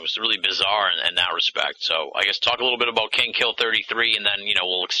important, and it was really bizarre in that respect. So I guess talk a little bit about King Kill 33, and then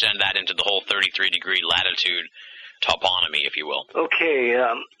we'll extend that into the whole 33-degree latitude toponymy, if you will. Okay,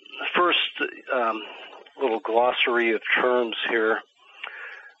 first, little glossary of terms here.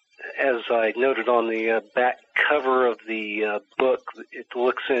 As I noted on the back cover of the book, it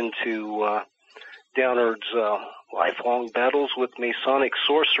looks into Downard's lifelong battles with Masonic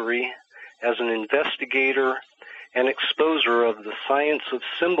sorcery as an investigator and exposer of the science of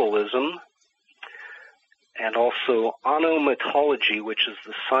symbolism, and also onomatology, which is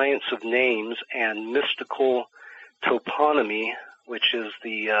the science of names, and mystical toponymy, which is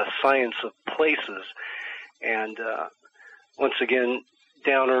the science of places. And once again,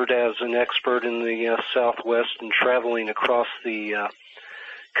 Downard, as an expert in the Southwest and traveling across the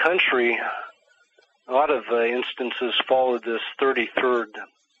country, a lot of instances followed this 33rd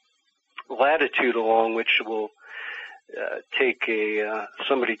latitude along, which will take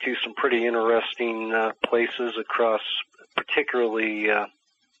somebody to some pretty interesting places across, particularly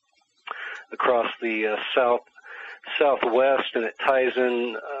across the Southwest, and it ties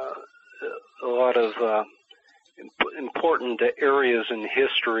in a lot of important areas in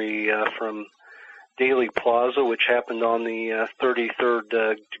history, from Dealey Plaza, which happened on the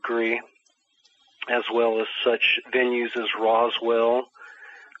 33rd degree, as well as such venues as Roswell,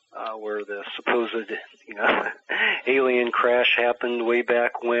 where the supposed alien crash happened way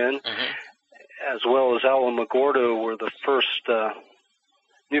back when, as well as Alamogordo, where the first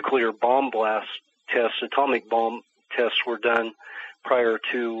nuclear bomb blast tests, atomic bomb tests, were done prior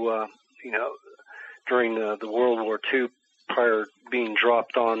to, during the World War II, prior being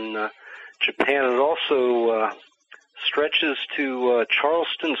dropped on Japan. It also stretches to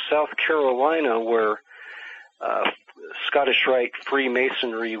Charleston, South Carolina, where Scottish Rite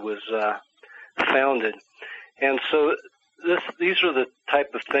Freemasonry was founded. And so these are the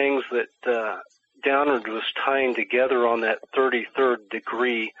type of things that Downard was tying together on that 33rd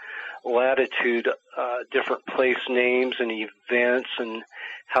degree latitude, different place names and events, and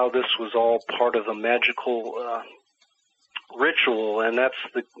how this was all part of a magical ritual. And that's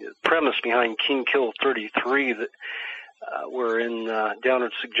the premise behind King Kill 33, that wherein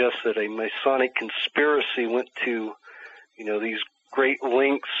Downard suggests that a Masonic conspiracy went to, these great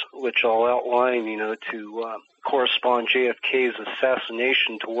links, which I'll outline, to correspond JFK's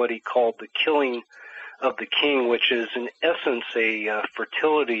assassination to what he called the killing of the king, which is in essence a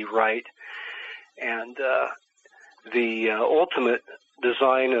fertility rite. And the ultimate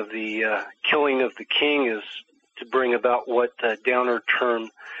design of the killing of the king is to bring about what Downard termed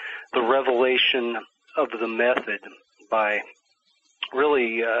the revelation of the method, by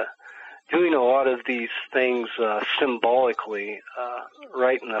really doing a lot of these things symbolically,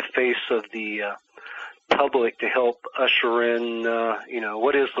 right in the face of the public, to help usher in,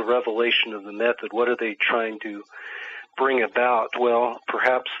 what is the revelation of the method? What are they trying to bring about? Well,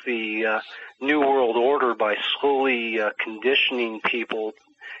 perhaps the New World Order, by slowly conditioning people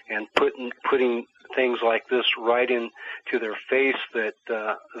and putting things like this right into their face, that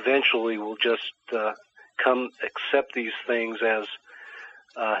eventually will just come accept these things as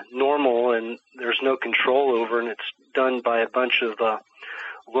normal, and there's no control over, and it's done by a bunch of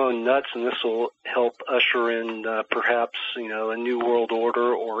lone nuts, and this will help usher in perhaps a New World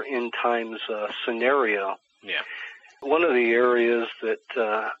Order or end times scenario. Yeah. One of the areas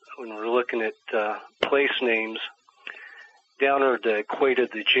that when we're looking at place names, Downard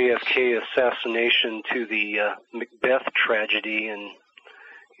equated the JFK assassination to the Macbeth tragedy, and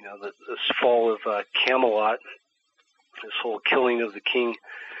this fall of Camelot, this whole killing of the king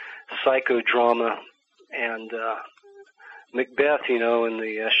psychodrama. And Macbeth, in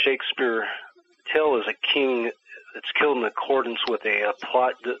the Shakespeare tale, is a king that's killed in accordance with a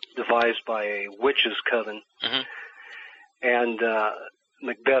plot devised by a witches' coven. Mm-hmm. And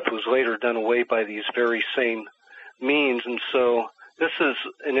Macbeth was later done away by these very same means. And so this is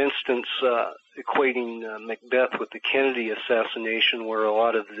an instance equating Macbeth with the Kennedy assassination, where a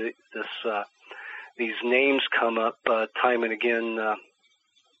lot of these names come up time and again.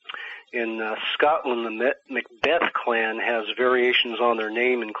 In Scotland, the Macbeth clan has variations on their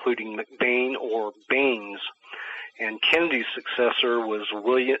name, including McBain or Baines. And Kennedy's successor was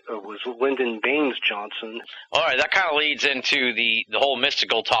Lyndon Baines Johnson. All right, that kind of leads into the whole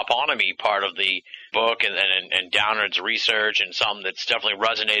mystical toponymy part of the book, and Downard's research, and something that's definitely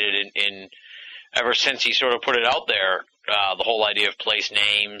resonated in ever since he sort of put it out there. The whole idea of place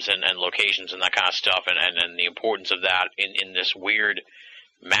names and locations and that kind of stuff, and the importance of that in this weird,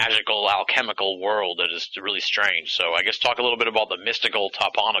 magical, alchemical world that is really strange. So I guess talk a little bit about the mystical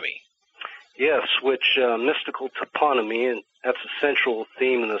toponymy. Yes, which mystical toponymy, and that's a central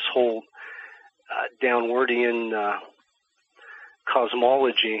theme in this whole Downwardian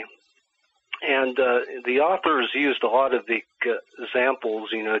cosmology. And the authors used a lot of the examples,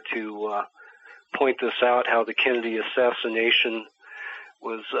 to point this out, how the Kennedy assassination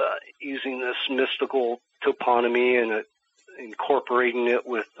was using this mystical toponymy and incorporating it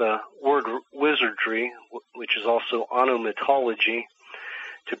with word wizardry, which is also onomythology,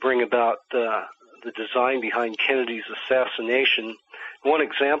 to bring about the design behind Kennedy's assassination. One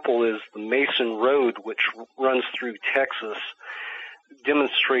example is the Mason Road, which runs through Texas,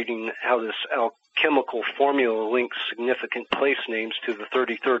 demonstrating how this alchemical formula links significant place names to the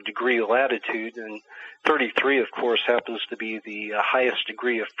 33rd degree of latitude, and 33, of course, happens to be the highest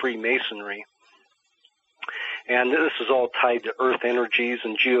degree of Freemasonry. And this is all tied to earth energies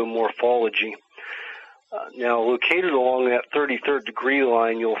and geomorphology. Now, located along that 33rd degree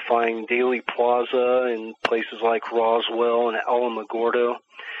line, you'll find Daley Plaza and places like Roswell and Alamogordo,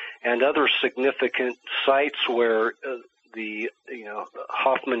 and other significant sites where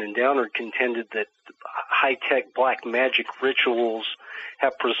Hoffman and Downard contended that high-tech black magic rituals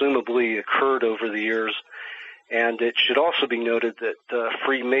have presumably occurred over the years. And it should also be noted that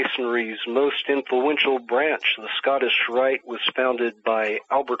Freemasonry's most influential branch, the Scottish Rite, was founded by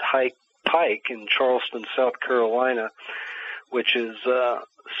Albert Pike in Charleston, South Carolina, which is a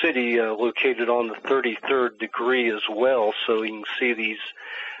city located on the 33rd degree as well. So you can see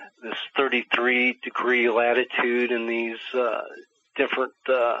this 33 degree latitude and these different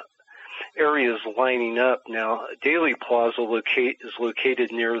areas lining up. Now, Daley Plaza is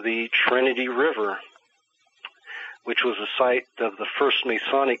located near the Trinity River, which was a site of the first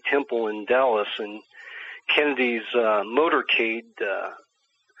Masonic temple in Dallas, and Kennedy's motorcade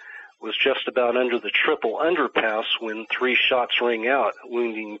was just about under the triple underpass when 3 shots rang out,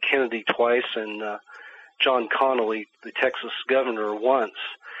 wounding Kennedy twice and John Connally, the Texas governor, once.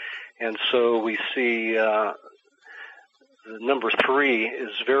 And so we see the number 3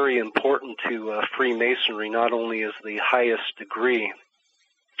 is very important to Freemasonry, not only as the highest degree,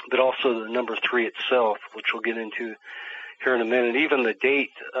 but also the number 3 itself, which we'll get into here in a minute. Even the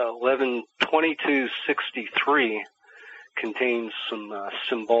date, 11/22/63, contains some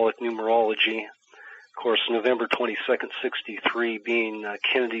symbolic numerology. Of course, November 22nd, 63 being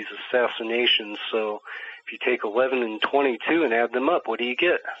Kennedy's assassination. So if you take 11 and 22 and add them up, what do you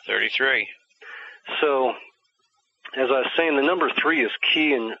get? 33. So, as I was saying, the number 3 is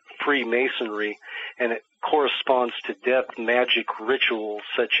key in Freemasonry, and it corresponds to death magic rituals,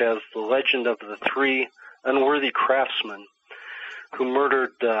 such as the legend of the 3 unworthy craftsmen who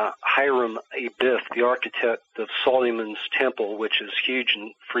murdered Hiram Abiff, the architect of Solomon's Temple, which is huge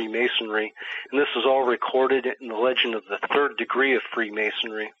in Freemasonry. And this is all recorded in the legend of the 3rd degree of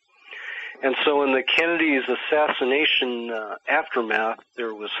Freemasonry. And so in the Kennedy's assassination aftermath,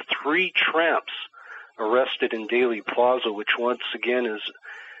 there was 3 tramps arrested in Daley Plaza, which once again is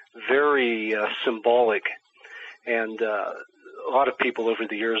very symbolic. And a lot of people over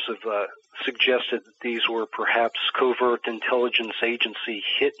the years have suggested that these were perhaps covert intelligence agency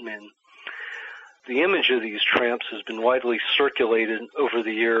hitmen. The image of these tramps has been widely circulated over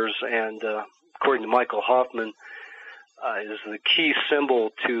the years, and according to Michael Hoffman, is the key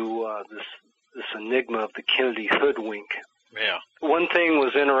symbol to this enigma of the Kennedy hoodwink. Yeah. One thing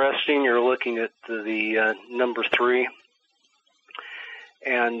was interesting. You're looking at the number 3,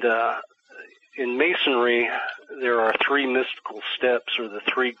 and in Masonry, there are 3 mystical steps, or the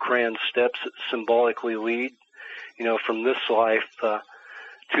 3 grand steps that symbolically lead, from this life to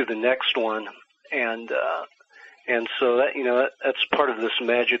the next one, and so that that's part of this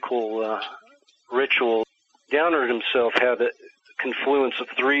magical ritual. Downard himself had a confluence of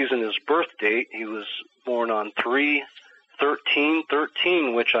 3s in his birth date. He was born on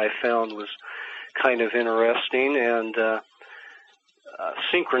 3/13/13, which I found was kind of interesting, and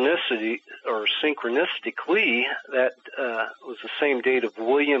synchronistically, that was the same date of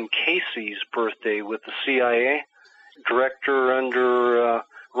William Casey's birthday with the CIA director under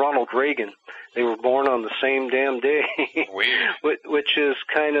Ronald Reagan. They were born on the same damn day. Weird. Which is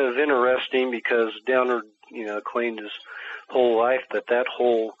kind of interesting because Downard, claimed his whole life that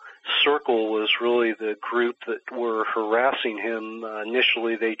whole circle was really the group that were harassing him.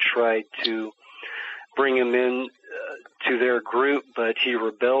 Initially, they tried to bring him in to their group, but he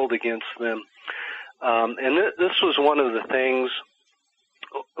rebelled against them. And this was one of the things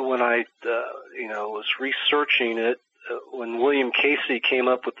when I, was researching it, when William Casey came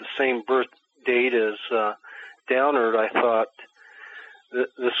up with the same birth date as Downard, I thought that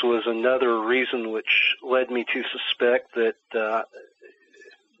this was another reason which led me to suspect that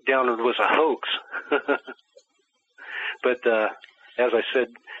Downard was a hoax. But as I said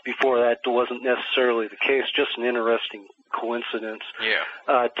before, that wasn't necessarily the case, just an interesting coincidence.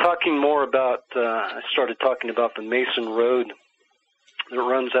 Yeah. Talking more about, I started talking about the Mason Road that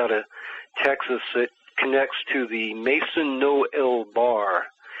runs out of Texas. It connects to the Mason No El Bar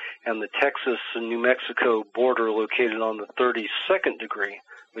and the Texas and New Mexico border, located on the 32nd degree,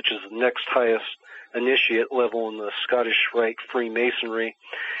 which is the next highest initiate level in the Scottish Rite Freemasonry.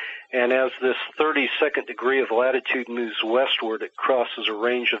 And as this 32nd degree of latitude moves westward, it crosses a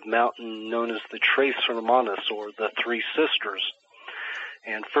range of mountain known as the Tres Hermanas, or the Three Sisters.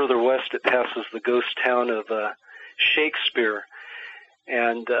 And further west, it passes the ghost town of Shakespeare.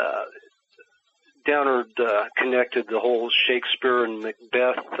 And Downard connected the whole Shakespeare and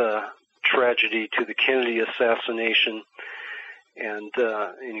Macbeth tragedy to the Kennedy assassination. And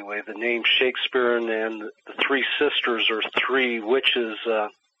anyway, the name Shakespeare and the Three Sisters, or three witches,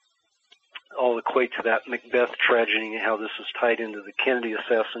 all equate to that Macbeth tragedy and how this is tied into the Kennedy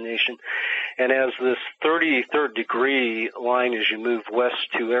assassination. And as this 33rd degree line, as you move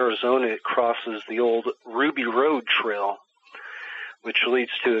west to Arizona, it crosses the old Ruby Road Trail, which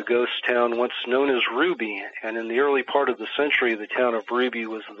leads to a ghost town once known as Ruby. And in the early part of the century, the town of Ruby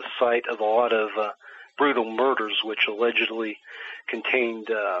was the site of a lot of brutal murders, which allegedly contained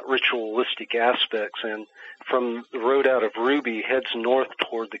ritualistic aspects. And from the road out of Ruby heads north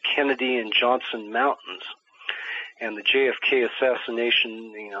toward the Kennedy and Johnson Mountains. And the JFK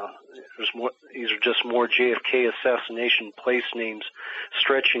assassination, these are just more JFK assassination place names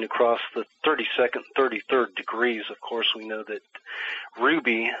stretching across the 32nd, 33rd degrees. Of course, we know that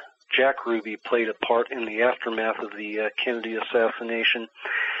Jack Ruby, played a part in the aftermath of the Kennedy assassination.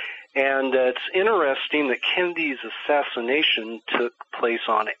 And it's interesting that Kennedy's assassination took place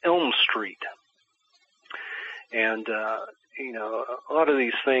on Elm Street. And, a lot of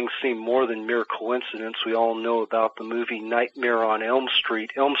these things seem more than mere coincidence. We all know about the movie Nightmare on Elm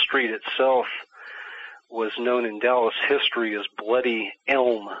Street. Elm Street itself was known in Dallas history as Bloody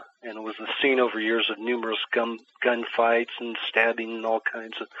Elm, and it was the scene over years of numerous gunfights and stabbing and all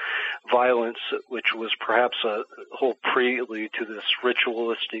kinds of violence, which was perhaps a whole prelude to this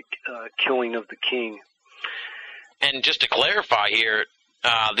ritualistic killing of the king. And just to clarify here,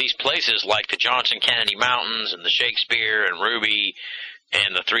 these places like the Johnson-Kennedy Mountains and the Shakespeare and Ruby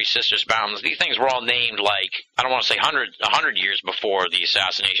and the Three Sisters Mountains, these things were all named like, I don't want to say 100 years before the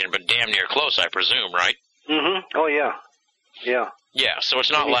assassination, but damn near close, I presume, right? Mm-hmm. Oh, yeah. Yeah. Yeah, so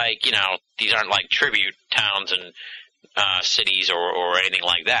it's not like, these aren't like tribute towns and cities or anything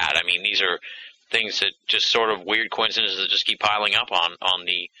like that. I mean, these are things that just sort of weird coincidences that just keep piling up on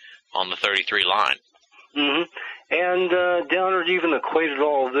the 33 line. Mm-hmm. And Downard even equated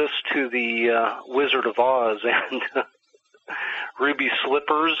all of this to the Wizard of Oz and Ruby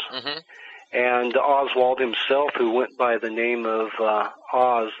Slippers, mm-hmm. and Oswald himself, who went by the name of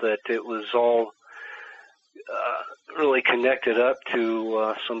Oz, that it was all really connected up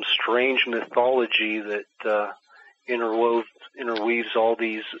to some strange mythology that interweaves all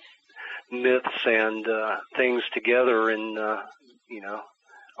these myths and things together in,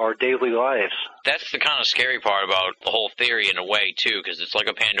 our daily lives. That's the kind of scary part about the whole theory in a way, too, because it's like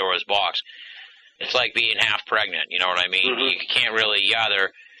a Pandora's box. It's like being half pregnant, you know what I mean? Mm-hmm. You can't really, you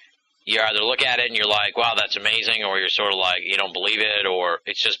either look at it and you're like, wow, that's amazing, or you're sort of like, you don't believe it, or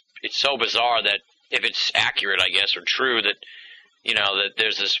it's so bizarre that if it's accurate, I guess, or true, that, that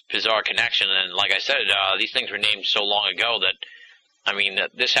there's this bizarre connection. And like I said, these things were named so long ago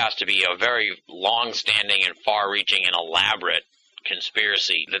that this has to be a very long-standing and far-reaching and elaborate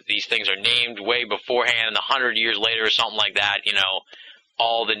conspiracy, that these things are named way beforehand, and 100 years later or something like that,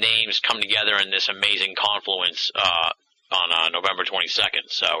 all the names come together in this amazing confluence on November 22nd.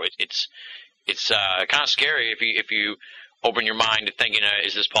 So it's kind of scary if you open your mind to thinking,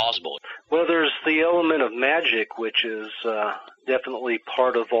 is this possible? Well, there's the element of magic, which is definitely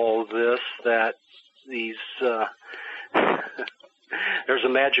part of all of this, that these there's a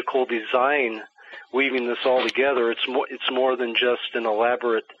magical design weaving this all together. It's more than just an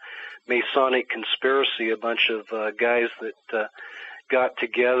elaborate Masonic conspiracy, a bunch of guys that got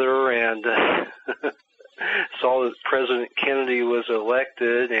together and saw that President Kennedy was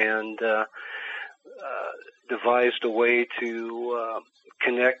elected and devised a way to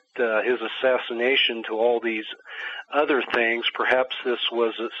connect his assassination to all these other things. Perhaps this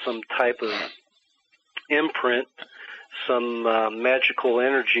was some type of imprint, some magical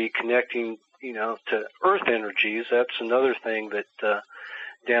energy connecting, to earth energies. That's another thing that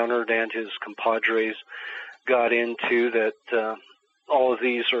Downard and his compadres got into, that all of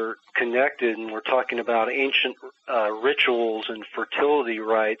these are connected, and we're talking about ancient rituals and fertility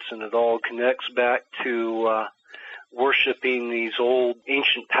rites, and it all connects back to worshiping these old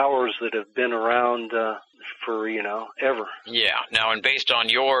ancient powers that have been around for, ever. Yeah. Now, and based on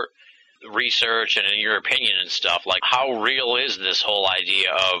your research and in your opinion and stuff, like, how real is this whole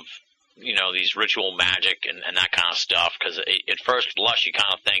idea of, these ritual magic and that kind of stuff? Because at first blush, you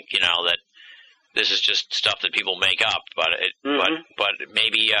kind of think, that this is just stuff that people make up, but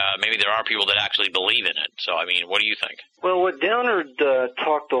maybe there are people that actually believe in it. So, I mean, what do you think? Well, what Downard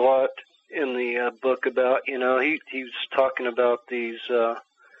talked a lot in the book about, he was talking about these,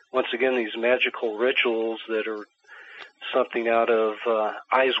 once again, these magical rituals that are something out of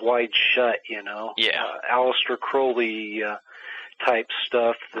Eyes Wide Shut, Aleister Crowley type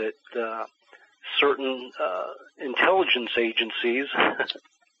stuff that certain intelligence agencies,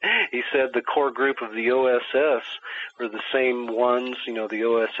 he said the core group of the OSS were the same ones, the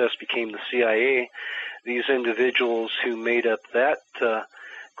OSS became the CIA. These individuals who made up that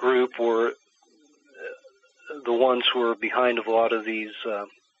group were the ones who were behind a lot of these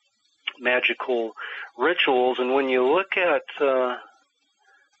magical rituals. And when you look at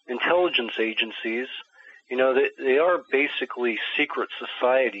intelligence agencies, they are basically secret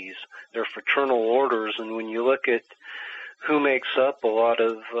societies. They're fraternal orders, and when you look at who makes up a lot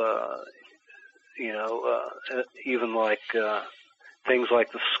of, even like things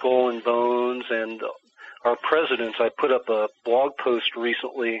like the Skull and Bones and our presidents, I put up a blog post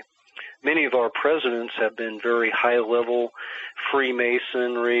recently. Many of our presidents have been very high-level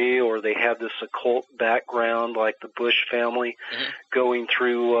Freemasonry, or they have this occult background, like the Bush family, going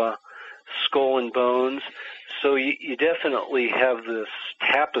through Skull and Bones. So you definitely have this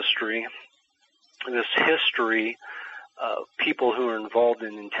tapestry, this history of people who are involved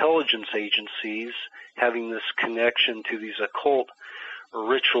in intelligence agencies having this connection to these occult or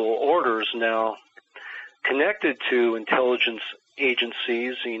ritual orders. Now, connected to intelligence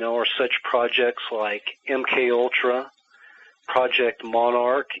agencies, are such projects like MKUltra, Project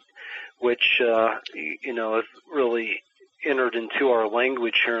Monarch, which, have really entered into our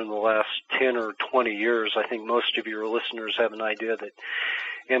language here in the last 10 or 20 years. I think most of your listeners have an idea that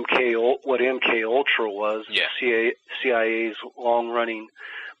what MKUltra was, CIA's long-running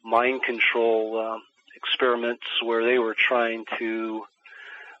mind control experiments where they were trying to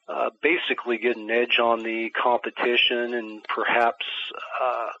basically get an edge on the competition and perhaps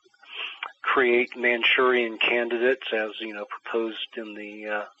create Manchurian candidates, as proposed in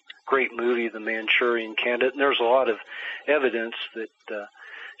the great movie, The Manchurian Candidate. And there's a lot of evidence that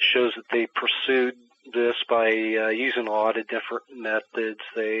shows that they pursued this by using a lot of different methods.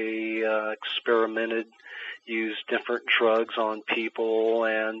 They experimented, used different drugs on people,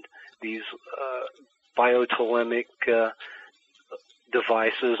 and these biotelemic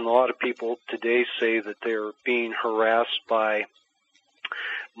devices. And a lot of people today say that they're being harassed by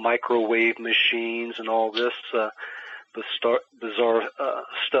microwave machines and all this bizarre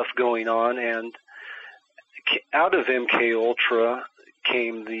stuff going on. And out of MKUltra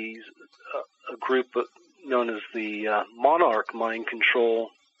came these a group known as the Monarch mind control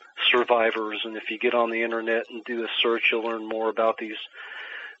survivors. And if you get on the internet and do a search, you'll learn more about these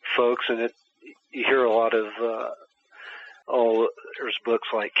folks. And you hear a lot of there's books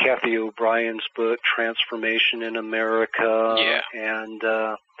like Kathy O'Brien's book, Transformation in America, and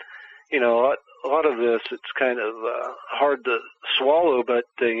a lot of this, it's kind of hard to swallow, but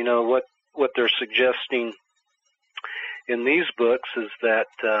what they're suggesting in these books is that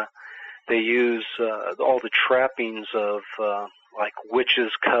they use all the trappings of like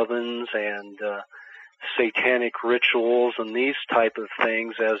witches' covens and satanic rituals and these type of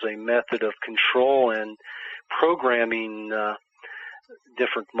things as a method of control and programming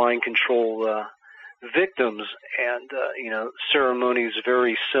different mind control victims, and ceremonies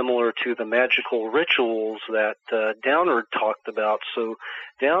very similar to the magical rituals that Downard talked about. So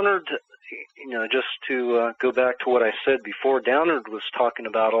Downard, just to go back to what I said before, Downard was talking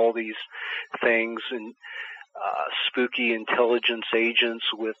about all these things and spooky intelligence agents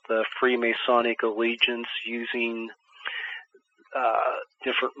with Freemasonic allegiance using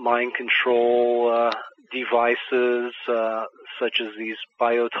different mind control devices such as these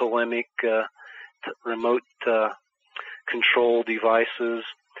biotelemic remote control devices,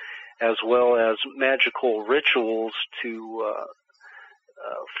 as well as magical rituals to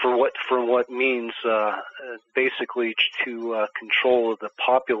for what means basically to control the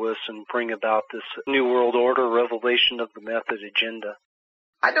populace and bring about this New World Order revelation of the method agenda.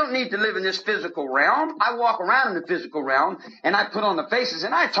 I don't need to live in this physical realm. I walk around in the physical realm, and I put on the faces,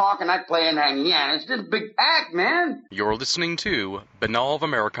 and I talk, and I play, and it's just a big act, man. You're listening to Banal of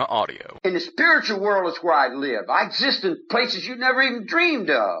America Audio. In the spiritual world is where I live. I exist in places you never even dreamed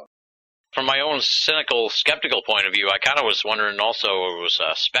of. From my own cynical, skeptical point of view, I kind of was wondering also, was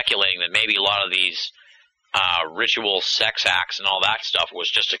speculating that maybe a lot of these ritual sex acts and all that stuff was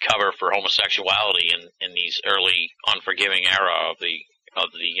just a cover for homosexuality in these early unforgiving era of the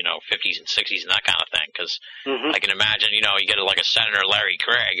 50s and 60s and that kind of thing. Because I can imagine, you get like a Senator Larry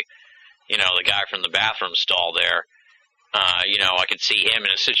Craig, the guy from the bathroom stall there. I could see him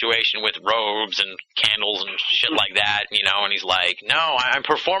in a situation with robes and candles and shit like that, and he's like, no, I'm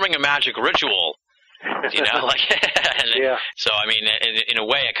performing a magic ritual. Yeah. So, I mean, in a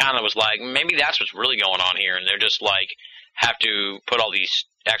way, it kind of was like, maybe that's what's really going on here, and they're just like, have to put all these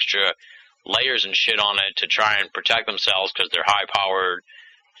extra layers and shit on it to try and protect themselves because they're high-powered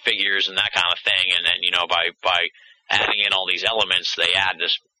figures and that kind of thing, and then, by adding in all these elements, they add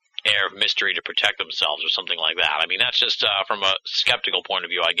this air of mystery to protect themselves or something like that. I mean, that's just from a skeptical point of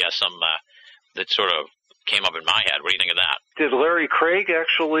view, I guess, that sort of came up in my head. What do you think of that? Did Larry Craig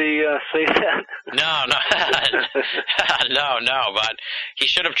actually say that? No, no, but he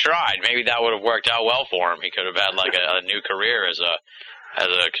should have tried. Maybe that would have worked out well for him. He could have had like a new career as a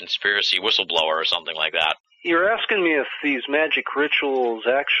conspiracy whistleblower or something like that. You're asking me if these magic rituals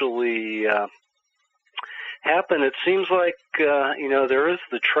actually happen. It seems like, there is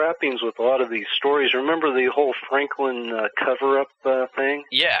the trappings with a lot of these stories. Remember the whole Franklin cover-up thing?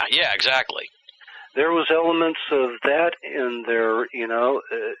 Yeah, exactly. There was elements of that in there, a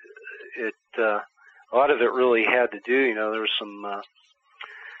lot of it really had to do, there was some,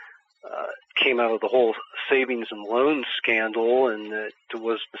 came out of the whole savings and loan scandal, and it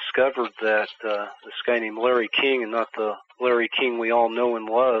was discovered that this guy named Larry King, and not the Larry King we all know and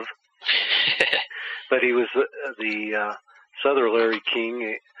love, but he was the other Larry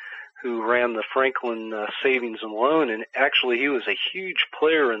King who ran the Franklin Savings and Loan, and actually he was a huge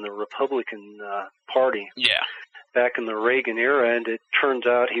player in the Republican Party back in the Reagan era, and it turns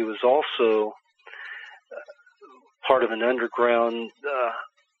out he was also part of an underground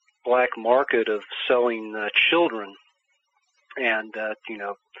black market of selling children and,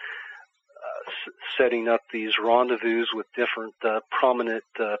 setting up these rendezvous with different prominent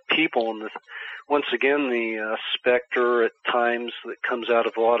people. And once again, the specter at times that comes out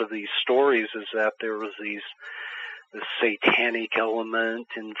of a lot of these stories is that there was this satanic element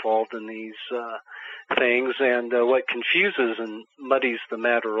involved in these things. And what confuses and muddies the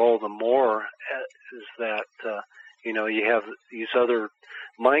matter all the more is that, you have these other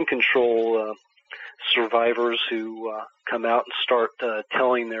mind control survivors who come out and start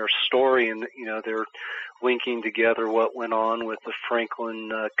telling their story, and they're linking together what went on with the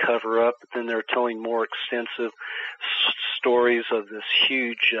Franklin cover-up, but then they're telling more extensive stories of this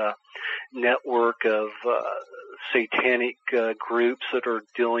huge network of satanic groups that are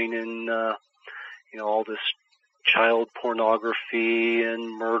dealing in all this child pornography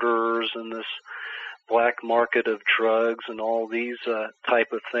and murders and this black market of drugs and all these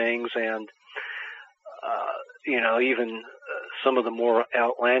type of things. And even some of the more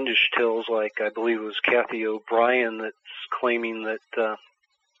outlandish tales, like I believe it was Kathy O'Brien that's claiming that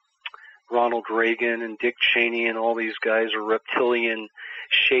Ronald Reagan and Dick Cheney and all these guys are reptilian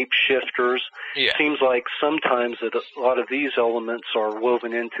shapeshifters. Yeah. Seems like sometimes that a lot of these elements are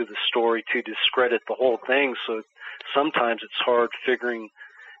woven into the story to discredit the whole thing, so sometimes it's hard figuring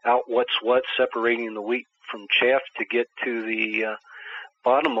out what's what, separating the wheat from chaff to get to the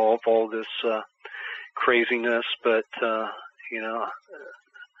bottom of all this craziness. But I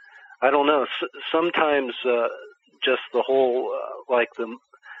don't know. Sometimes just the whole I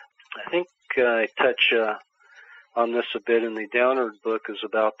think I touch on this a bit in the Downard book, is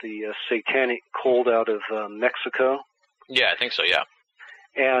about the satanic cult out of Mexico. Yeah, I think so. Yeah,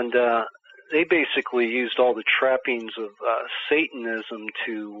 and they basically used all the trappings of Satanism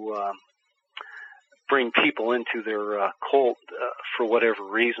to bring people into their cult for whatever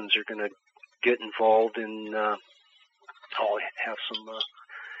reasons. You're going to get involved in, have some,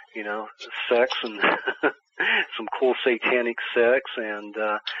 sex and some cool satanic sex, and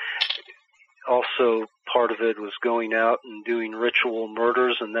also part of it was going out and doing ritual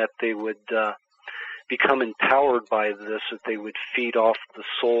murders, and that they would become empowered by this, that they would feed off the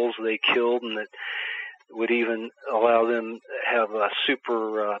souls they killed, and that would even allow them to have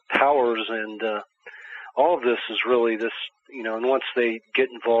super powers. And all of this is really this, and once they get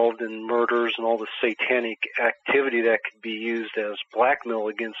involved in murders and all the satanic activity, that could be used as blackmail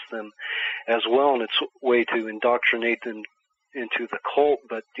against them as well, and it's a way to indoctrinate them into the cult,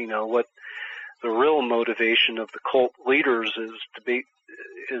 but what the real motivation of the cult leaders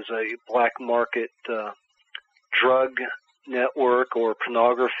is a black market drug network or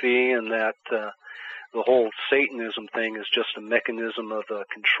pornography, and that the whole Satanism thing is just a mechanism of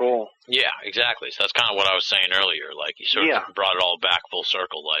control. Yeah, exactly. So that's kind of what I was saying earlier. Like, you sort of brought it all back full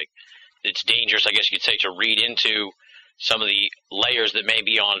circle. Like, it's dangerous, I guess you could say, to read into some of the layers that may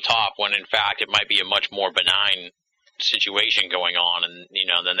be on top when, in fact, it might be a much more benign situation going on, and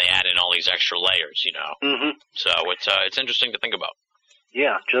then they add in all these extra layers. Mm-hmm. So it's interesting to think about.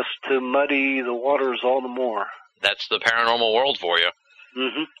 Yeah, just to muddy the waters all the more. That's the paranormal world for you.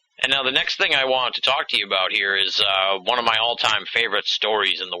 Mm-hmm. And now the next thing I want to talk to you about here is one of my all-time favorite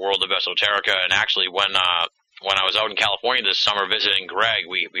stories in the world of esoterica. And actually, when I was out in California this summer visiting Greg,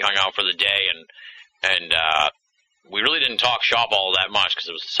 we hung out for the day, and we really didn't talk shop all that much because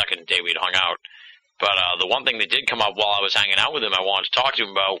it was the second day we'd hung out. But the one thing that did come up while I was hanging out with him, I wanted to talk to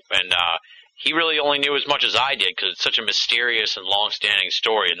him about, and he really only knew as much as I did because it's such a mysterious and long-standing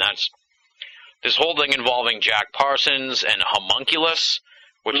story, and that's this whole thing involving Jack Parsons and homunculus,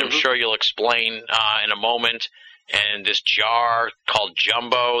 which I'm sure you'll explain in a moment, and this jar called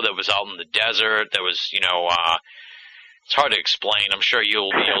Jumbo that was out in the desert that was, it's hard to explain. I'm sure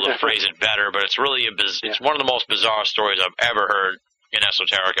you'll be able to phrase it better, but it's really it's one of the most bizarre stories I've ever heard in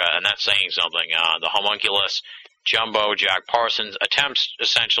esoterica, and that's saying something. The homunculus, Jumbo, Jack Parsons attempts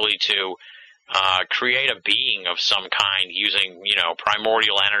essentially to create a being of some kind using,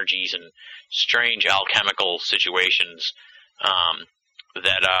 primordial energies and strange alchemical situations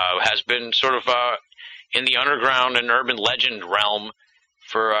that has been sort of in the underground and urban legend realm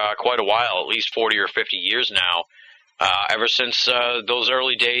for quite a while, at least 40 or 50 years now, ever since those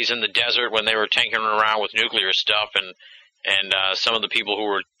early days in the desert when they were tinkering around with nuclear stuff, and some of the people who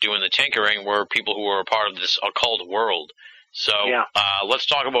were doing the tinkering were people who were a part of this occult world. So let's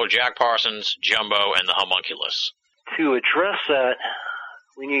talk about Jack Parsons, Jumbo, and the homunculus. To address that,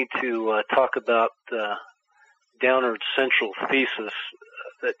 we need to talk about Downard's central thesis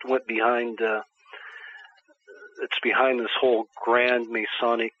that went behind it's behind this whole grand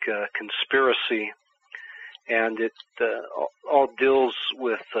Masonic conspiracy, and it all deals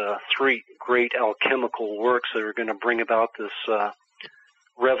with three great alchemical works that are going to bring about this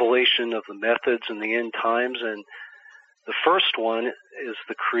revelation of the methods in the end times. And the first one is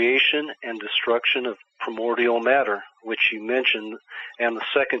the creation and destruction of primordial matter, which you mentioned, and the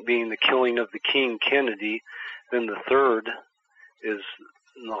second being the killing of the King Kennedy. Then the third is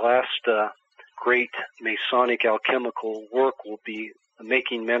the last great Masonic alchemical work will be the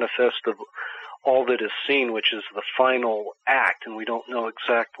making manifest of all that is seen, which is the final act, and we don't know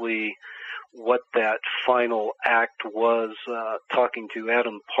exactly what that final act was. Talking to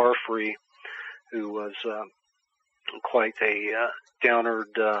Adam Parfrey, who was quite a Downard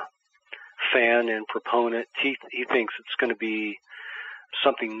fan and proponent, he thinks it's going to be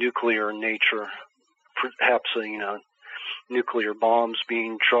something nuclear in nature, perhaps nuclear bombs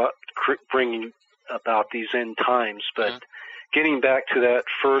being dropped, bringing about these end times. But getting back to that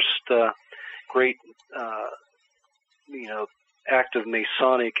first great act of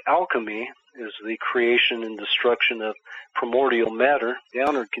Masonic alchemy is the creation and destruction of primordial matter.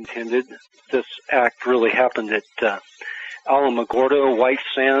 Downard contended this act really happened at Alamogordo, White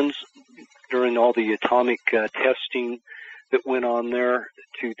Sands, during all the atomic testing that went on there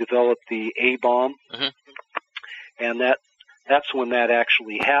to develop the A-bomb. And that's when that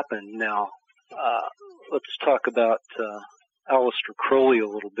actually happened. Now, let's talk about Aleister Crowley a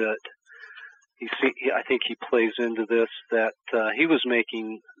little bit. I think he plays into this, that he was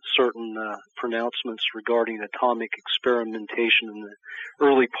making certain pronouncements regarding atomic experimentation in the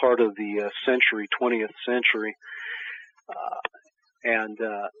early part of the 20th century. And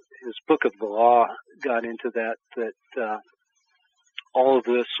his Book of the Law got into that all of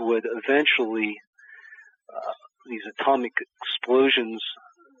this would eventually, these atomic explosions,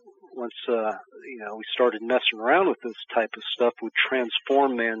 once we started messing around with this type of stuff, would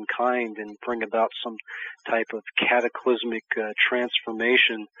transform mankind and bring about some type of cataclysmic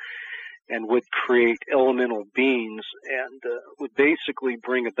transformation, and would create elemental beings, and would basically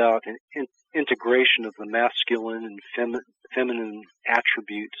bring about an integration of the masculine and feminine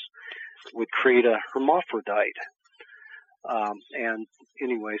attributes, would create a hermaphrodite. And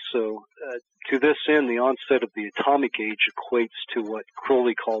anyway, so to this end, the onset of the atomic age equates to what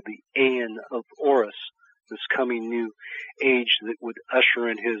Crowley called the Aeon of Horus, this coming new age that would usher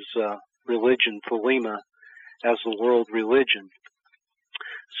in his religion, Thelema, as the world religion.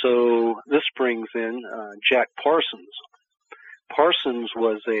 So this brings in Jack Parsons. Parsons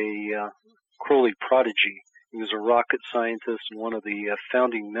was a Crowley prodigy. He was a rocket scientist and one of the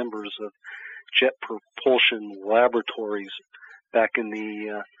founding members of Jet Propulsion Laboratories back in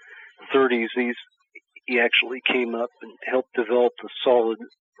the 30s. He actually came up and helped develop the solid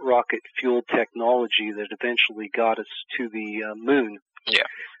rocket fuel technology that eventually got us to the moon. Yeah.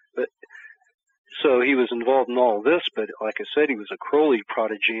 But so he was involved in all of this, but like I said, he was a Crowley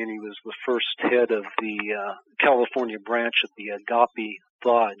prodigy, and he was the first head of the California branch of the Agape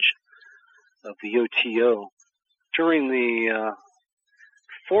Lodge of the OTO. During the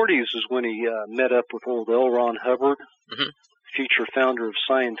 40s is when he met up with old L. Ron Hubbard, future founder of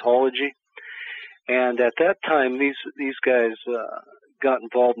Scientology. And at that time, these guys got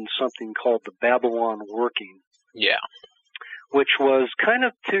involved in something called the Babylon Working. Yeah. Which was kind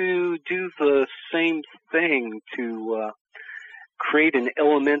of to do the same thing, to create an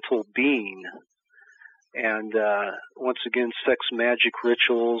elemental being. And once again, sex magic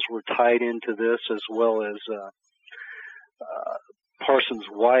rituals were tied into this, as well as Parsons'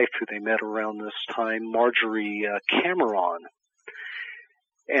 wife, who they met around this time, Marjorie Cameron.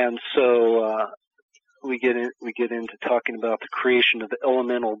 And so we get into talking about the creation of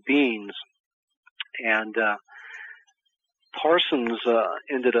elemental beings. And Parsons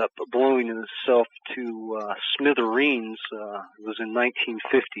ended up blowing himself to smithereens. It was in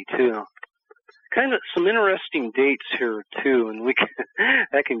 1952. Kind of some interesting dates here too, and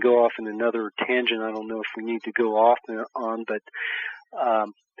that can go off in another tangent. I don't know if we need to go off on, but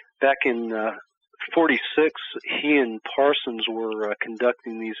back in 46, he and Parsons were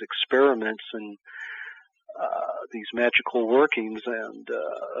conducting these experiments and these magical workings, and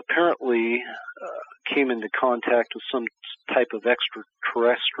apparently came into contact with some type of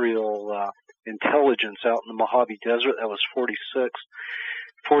extraterrestrial intelligence out in the Mojave Desert. That was 46.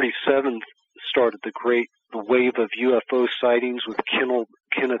 47 started the wave of UFO sightings with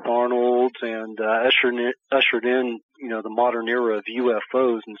Kenneth Arnold, and ushered in, the modern era of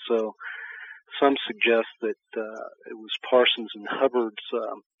UFOs. And so some suggest that it was Parsons and Hubbard's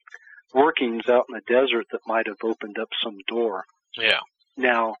workings out in the desert that might have opened up some door. Yeah.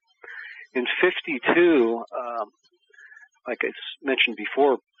 Now, in 52, like I mentioned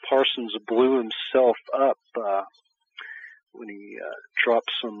before, Parsons blew himself up when he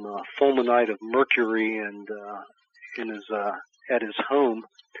dropped some fulminate of mercury and at his home.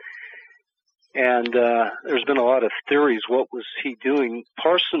 And there's been a lot of theories. What was he doing?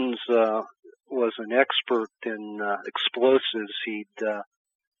 Parsons was an expert in explosives. He'd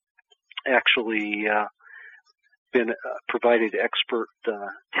actually been provided expert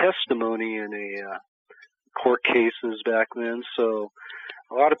testimony in court cases back then. So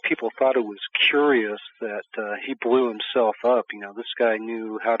a lot of people thought it was curious that he blew himself up. This guy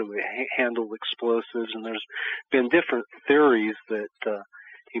knew how to handle explosives, and there's been different theories that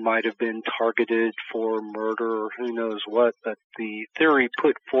he might have been targeted for murder or who knows what. But the theory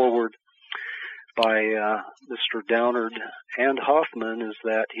put forward by Mr. Downard and Hoffman is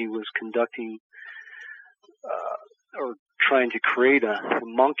that he was conducting or trying to create a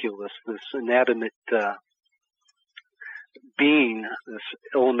homunculus, this inanimate being, this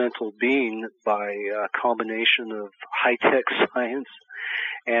elemental being, by a combination of high-tech science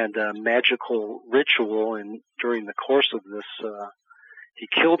and magical ritual. And during the course of this, he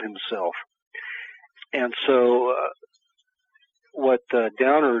killed himself. And so what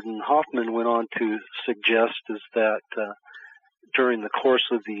Downard and Hoffman went on to suggest is that during the course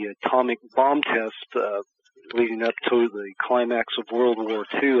of the atomic bomb test leading up to the climax of World War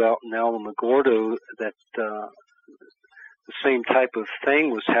II out in Alamogordo, that the same type of thing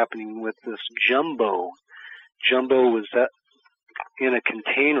was happening with this jumbo. Jumbo was in a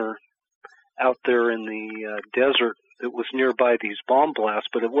container out there in the desert that was nearby these bomb blasts,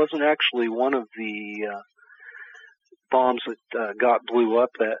 but it wasn't actually one of the bombs that got blew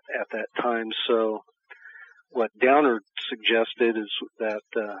up at that time. So what Downard suggested is that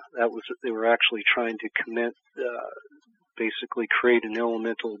they were actually trying to basically create an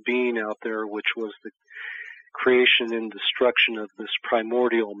elemental being out there, which was the creation and destruction of this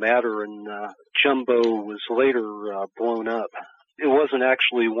primordial matter, and Jumbo was later blown up. It wasn't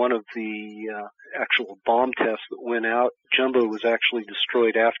actually one of the actual bomb tests that went out. Jumbo was actually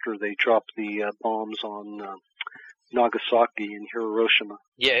destroyed after they dropped the bombs on Nagasaki and Hiroshima.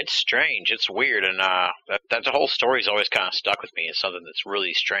 Yeah, it's strange. It's weird, and that whole story's always kind of stuck with me. It's something that's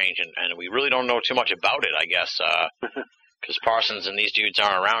really strange, and we really don't know too much about it, I guess, because Parsons and these dudes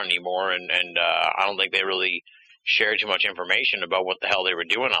aren't around anymore, and I don't think they really shared too much information about what the hell they were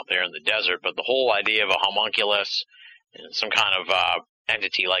doing out there in the desert. But the whole idea of a homunculus and some kind of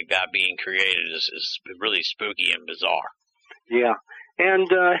entity like that being created is really spooky and bizarre. Yeah, and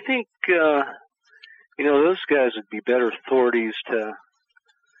I think those guys would be better authorities to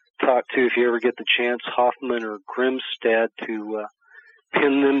talk to if you ever get the chance, Hoffman or Grimstad, to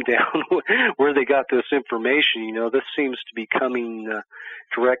pin them down where they got this information. This seems to be coming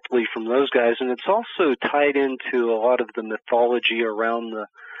directly from those guys, and it's also tied into a lot of the mythology around the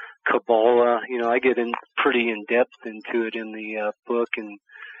Kabbalah. I get in pretty in-depth into it in the book and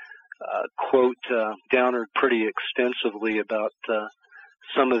quote Downard pretty extensively about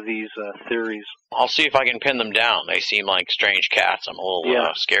some of these theories. I'll see if I can pin them down. They seem like strange cats. I'm a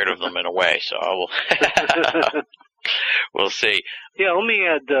little scared of them in a way, so I will. We'll see. Yeah, let me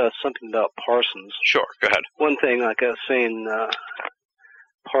add something about Parsons. Sure, go ahead. One thing, like I was saying,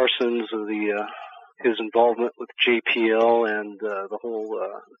 Parsons, his involvement with JPL and the whole,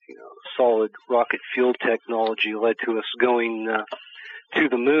 solid rocket fuel technology led to us going to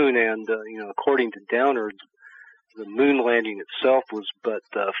the moon. And according to Downard, the moon landing itself was but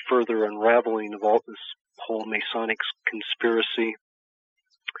further unraveling of all this whole Masonic conspiracy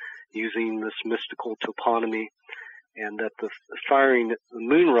using this mystical toponymy, and that the firing of the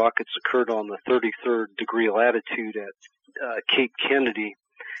moon rockets occurred on the 33rd degree latitude at Cape Kennedy.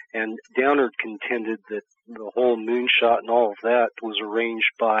 And Downard contended that the whole moonshot and all of that was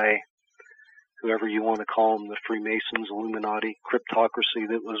arranged by whoever you want to call them, the Freemasons, Illuminati, cryptocracy,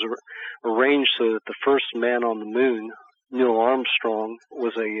 that was arranged so that the first man on the moon, Neil Armstrong,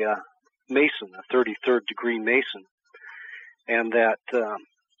 was a Mason, a 33rd degree Mason. And that,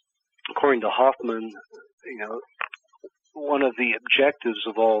 according to Hoffman, one of the objectives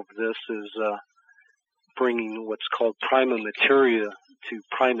of all of this is bringing what's called prima materia to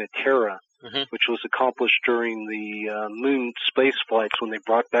prima terra, which was accomplished during the moon space flights when they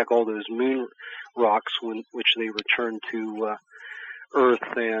brought back all those moon rocks, which they returned to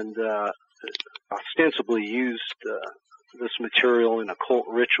Earth and ostensibly used this material in occult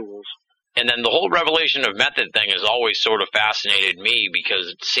rituals. And then the whole revelation of method thing has always sort of fascinated me, because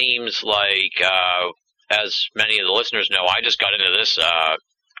it seems like, as many of the listeners know, I just got into this,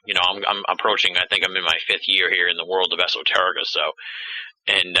 I'm approaching, I think I'm in my 5th year here in the world of esoterica,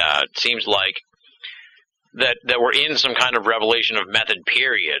 and it seems like that we're in some kind of revelation of method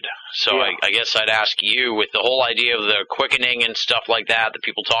period. So yeah. I guess I'd ask you, with the whole idea of the quickening and stuff like that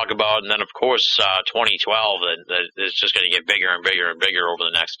people talk about, and then of course 2012, that it's just going to get bigger and bigger and bigger over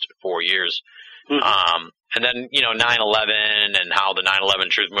the next 4 years. Mm-hmm. And then 9/11 and how the 9/11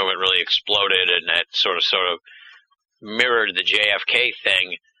 truth movement really exploded, and it sort of mirrored the JFK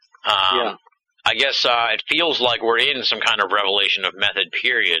thing. I guess it feels like we're in some kind of revelation of method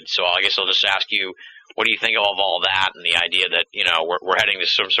period. So I guess I'll just ask you, what do you think of all that, and the idea that we're heading to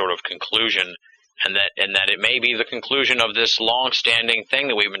some sort of conclusion, and that it may be the conclusion of this long-standing thing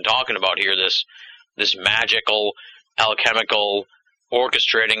that we've been talking about here, this magical, alchemical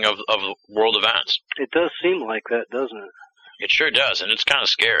orchestrating of world events? It does seem like that, doesn't it? It sure does, and it's kind of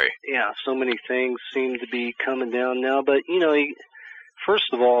scary. Yeah, so many things seem to be coming down now, but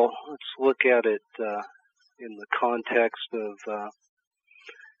first of all, let's look at it in the context of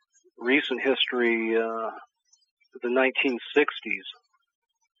recent history, the 1960s.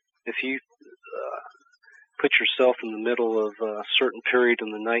 If you put yourself in the middle of a certain period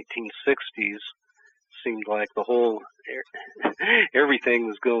in the 1960s, seemed like the whole everything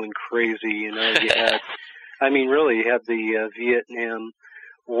was going crazy. You had, you had the Vietnam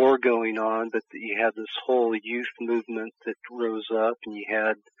War going on, but you had this whole youth movement that rose up, and you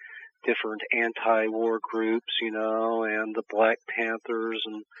had different anti-war groups, and the Black Panthers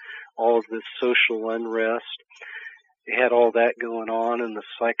and all of this social unrest. You had all that going on, and the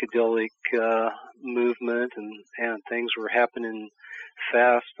psychedelic movement, and things were happening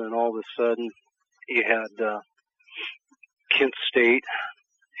fast, and all of a sudden you had Kent State,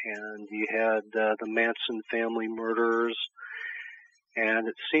 and you had the Manson family murders, and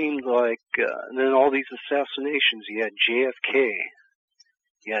it seemed like, and then all these assassinations. You had JFK,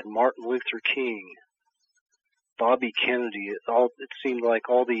 you had Martin Luther King, Bobby Kennedy. It seemed like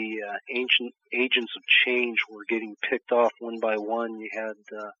all the ancient agents of change were getting picked off one by one. You had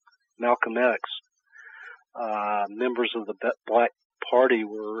Malcolm X. Members of the Black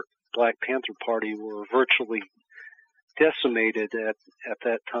Panther Party were virtually decimated at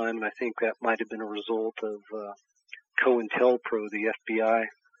that time, and I think that might have been a result of COINTELPRO, the FBI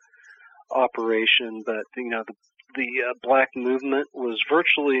operation. But the black movement was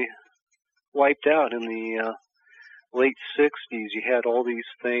virtually wiped out in the late 60s. You had all these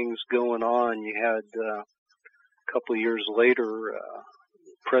things going on. You had a couple of years later,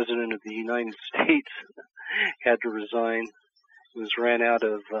 President of the United States had to resign. He was ran out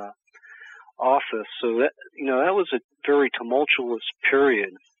of office. So that that was a very tumultuous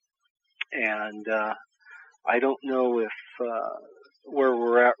period, and I don't know if where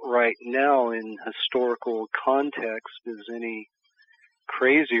we're at right now in historical context is any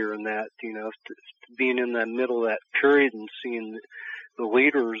crazier than that. You know, being in the middle of that period and seeing the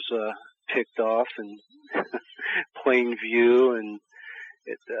leaders picked off and plain view, and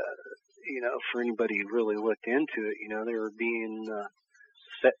it, you know, for anybody who really looked into it, you know, they were being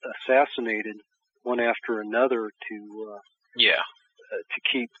assassinated one after another to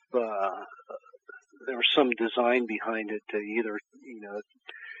keep. There was some design behind it to either, you know,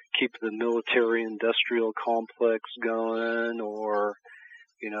 keep the military-industrial complex going, or,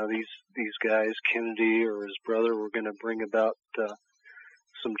 you know, these guys, Kennedy or his brother, were going to bring about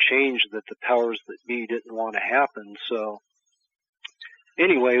some change that the powers that be didn't want to happen. So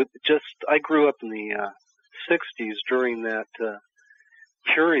anyway, I grew up in the 60s during that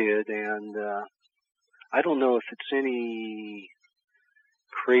period, and I don't know if it's any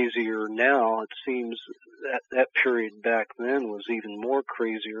crazier now. It seems that period back then was even more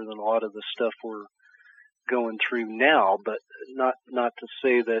crazier than a lot of the stuff we're going through now, but not to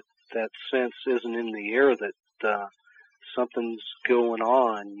say that that sense isn't in the air that something's going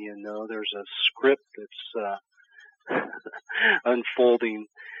on. You know, there's a script that's unfolding,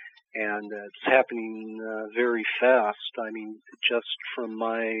 and it's happening very fast. I mean, just from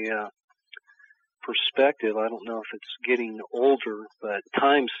my perspective, I don't know if it's getting older, but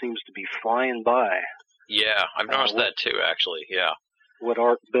time seems to be flying by. Yeah, I've noticed that too, actually. Yeah. What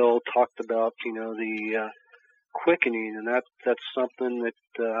Art Bell talked about, you know, the quickening, and that's something that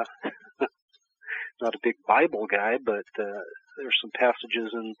not a big Bible guy, but there's some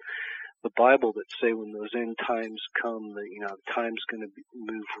passages in the Bible that say when those end times come, that, you know, time's going to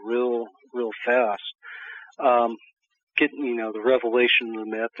move real fast. Getting, you know, the revelation of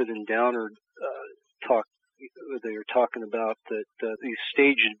the method, and Downard they were talking about that these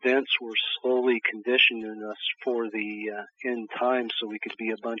stage events were slowly conditioning us for the end time, so we could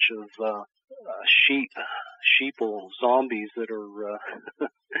be a bunch of sheeple zombies that are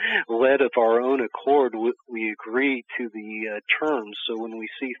led of our own accord. We agree to the terms. So when we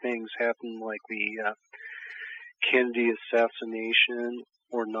see things happen like the Kennedy assassination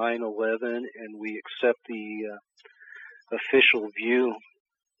or 9/11, and we accept the official view,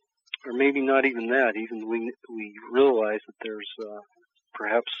 or maybe not even that, even we realize that there's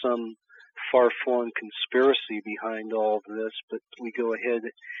perhaps some far-flung conspiracy behind all of this, but we go ahead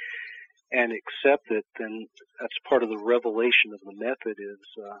and accept it, then that's part of the revelation of the method,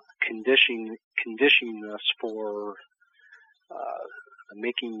 is conditioning us for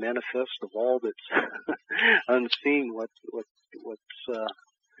making manifest of all that's unseen, what's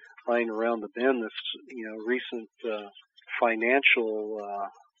lying around the bend. This, you know, recent financial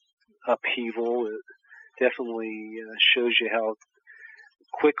upheaval, it definitely shows you how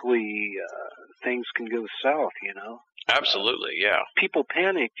quickly things can go south, you know. Absolutely, yeah. People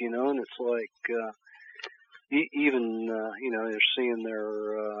panicked, you know, and it's like even, you know, they're seeing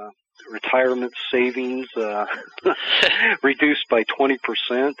their retirement savings reduced by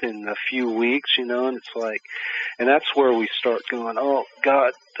 20% in a few weeks, you know, and it's like, and that's where we start going, oh,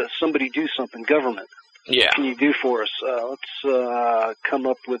 God, somebody do something, government. Yeah. What can you do for us? Let's come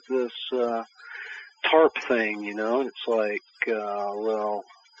up with this TARP thing, you know, and it's like, well,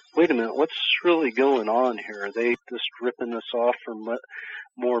 wait a minute, what's really going on here? Are they just ripping us off for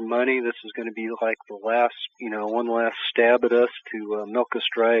more money? This is going to be like the last, you know, one last stab at us to milk us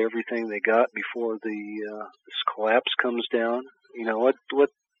dry everything they got before this collapse comes down. You know,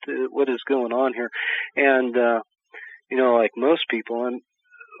 what is going on here? And you know, like most people, and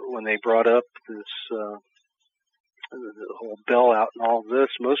when they brought up this the whole bailout and all this,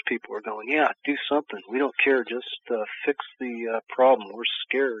 most people are going, yeah, do something. We don't care. Just fix the problem. We're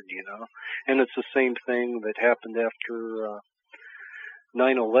scared, you know. And it's the same thing that happened after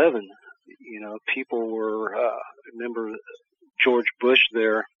 9/11. You know, people were, remember George Bush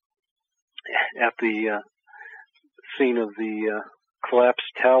there at the scene of the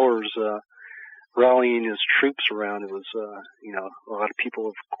collapsed towers, rallying his troops around. It was, you know, a lot of people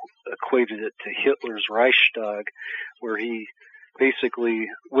have equated it to Hitler's Reichstag, where he basically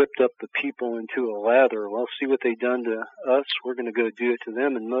whipped up the people into a lather. Well, see what they done to us. We're going to go do it to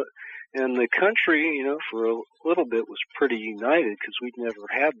them. And the country, you know, for a little bit was pretty united, because we'd never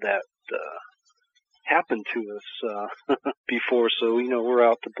had that happen to us before. So, you know, we're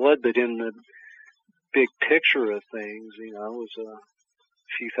out to blood. But in the big picture of things, you know, it was a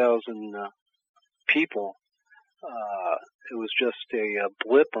few thousand people. It was just a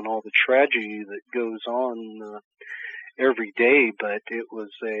blip on all the tragedy that goes on every day, but it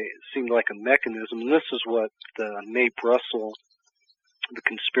seemed like a mechanism. And this is what Mae Brussel the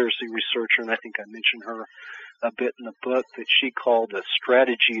conspiracy researcher, and I think I mentioned her a bit in the book, that she called a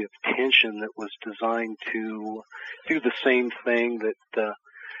strategy of tension that was designed to do the same thing that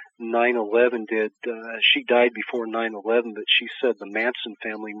 9/11 did. She died before 9/11, but she said the Manson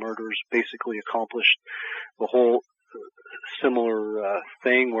family murders basically accomplished the whole similar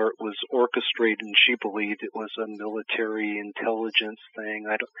thing, where it was orchestrated, and she believed it was a military intelligence thing.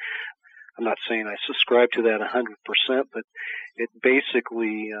 I'm not saying I subscribe to that 100%, but it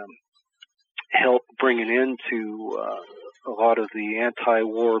basically helped bring an end to a lot of the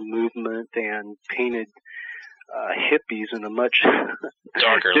anti-war movement and painted hippies in a much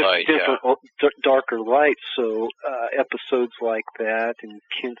darker light. Darker light. So episodes like that in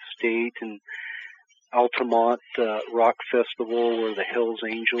Kent State and Altamont Rock Festival, where the Hells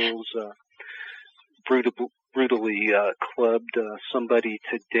Angels brutally clubbed somebody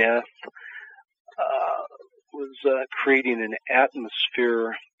to death, was creating an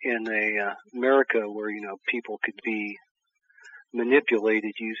atmosphere in America where, you know, people could be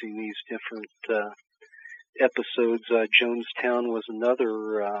manipulated using these different episodes. Jonestown was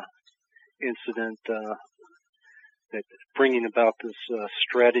another incident that bringing about this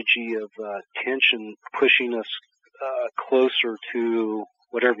strategy of tension, pushing us closer to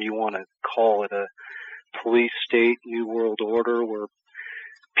whatever you want to call it, a police state, New World Order, where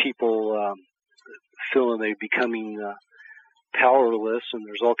people feeling they're becoming powerless, and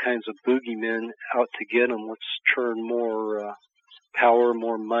there's all kinds of boogeymen out to get them. Let's turn more power,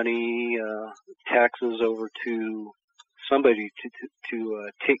 more money, taxes over to somebody to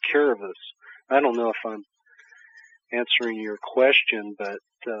take care of us. I don't know if I'm answering your question, but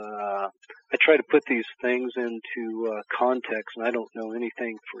I try to put these things into context, and I don't know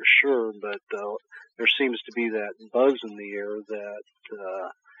anything for sure, but there seems to be that buzz in the air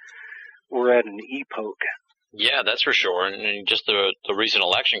that we're at an epoch. Yeah, that's for sure. And just the recent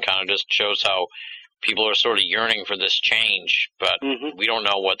election kind of just shows how people are sort of yearning for this change, but we don't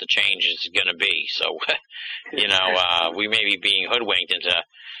know what the change is going to be. So, you know, we may be being hoodwinked into,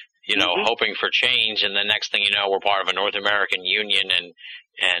 you know, hoping for change, and the next thing you know, we're part of a North American Union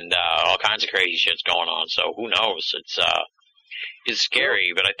and all kinds of crazy shit's going on. So who knows? It's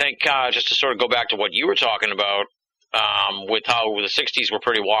scary. But I think just to sort of go back to what you were talking about, with how the 60s were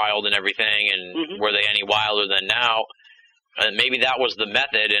pretty wild and everything, and were they any wilder than now? Maybe that was the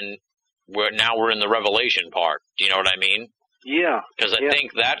method, and now we're in the revelation part. Do you know what I mean? Yeah. Because I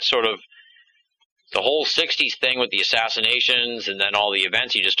think that sort of the whole 60s thing with the assassinations and then all the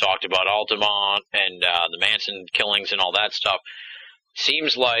events you just talked about, Altamont and the Manson killings and all that stuff,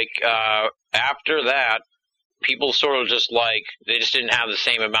 seems like after that, people sort of just like, they just didn't have the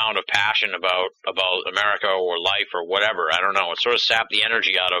same amount of passion about America or life or whatever. I don't know. It sort of sapped the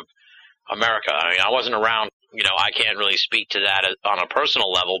energy out of America. I mean, I wasn't around, you know, I can't really speak to that on a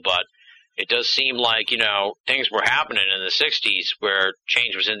personal level, but it does seem like, you know, things were happening in the 60s where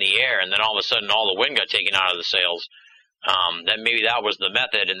change was in the air, and then all of a sudden all the wind got taken out of the sails. Then maybe that was the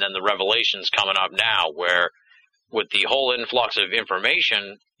method, and then the revelation's coming up now where with the whole influx of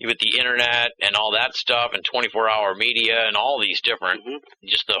information, with the internet and all that stuff and 24-hour media and all these different,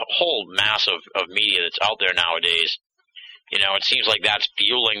 just the whole mass of media that's out there nowadays, you know, it seems like that's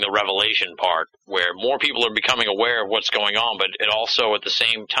fueling the revelation part where more people are becoming aware of what's going on, but it also at the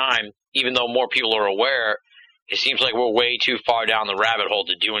same time, even though more people are aware, it seems like we're way too far down the rabbit hole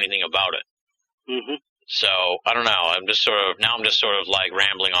to do anything about it. So, I don't know, I'm just sort of like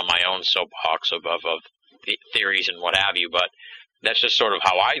rambling on my own soapbox of theories and what have you, but that's just sort of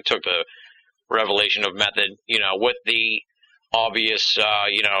how I took the revelation of method, you know, with the obvious,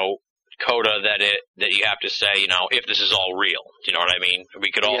 you know, coda that you have to say, you know, if this is all real. Do you know what I mean?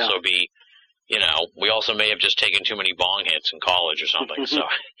 We could also be, you know, we also may have just taken too many bong hits in college or something, so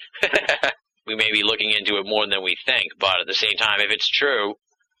we may be looking into it more than we think, but at the same time, if it's true,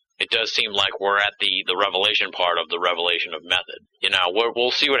 it does seem like we're at the revelation part of the revelation of method. You know, we'll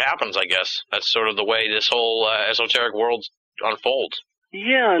see what happens, I guess. That's sort of the way this whole esoteric world unfolds.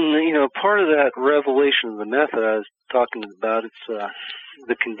 Yeah, and, you know, part of that revelation of the method I was talking about, it's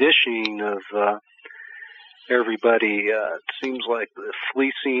the conditioning of everybody. It seems like the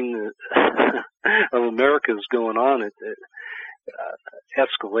fleecing of America is going on at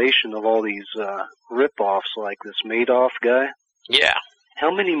escalation of all these rip-offs like this Madoff guy. Yeah.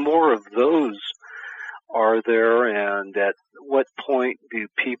 How many more of those are there, and at what point do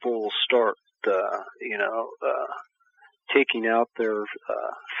people start, you know, taking out their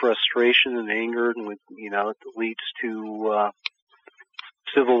frustration and anger, and, you know, it leads to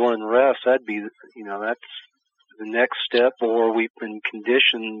civil unrest? That'd be, you know, that's the next step, or we've been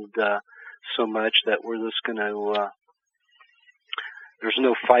conditioned so much that we're just going to there's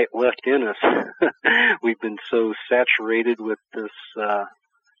no fight left in us. We've been so saturated with this,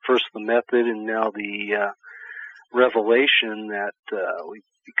 first the method and now the revelation that we've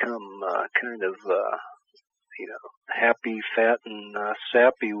become kind of, happy, fat, and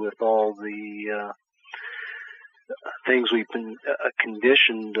sappy with all the things we've been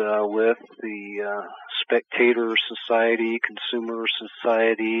conditioned with, the spectator society, consumer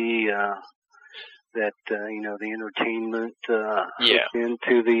society, that, the entertainment hooked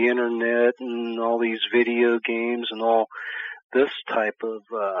into the internet and all these video games and all this type of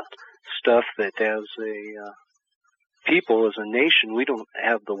stuff that as a people, as a nation, we don't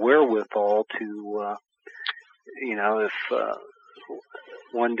have the wherewithal to, if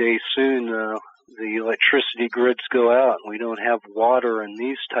one day soon the electricity grids go out and we don't have water and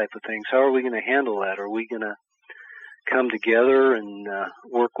these type of things, how are we going to handle that? Are we going to come together and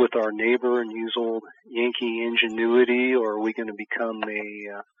work with our neighbor and use old Yankee ingenuity, or are we going to become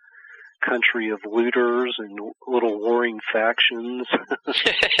a country of looters and little warring factions?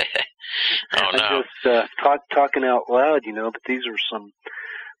 Oh, no. I'm just talking out loud, but these are some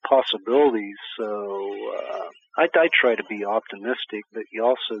possibilities. So I try to be optimistic, but you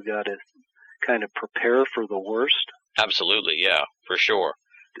also got to kind of prepare for the worst. Absolutely, yeah, for sure.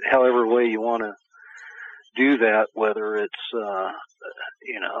 However way you want to do that, whether it's,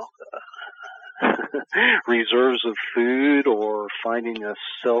 reserves of food or finding a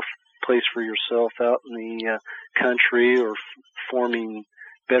place for yourself out in the country, or forming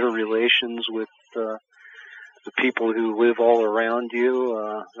better relations with the people who live all around you.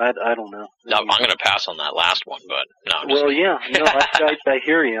 I don't know. I'm going to pass on that last one, but no. Well, yeah, I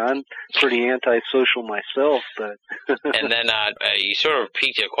hear you. I'm pretty antisocial myself, but. And then you sort of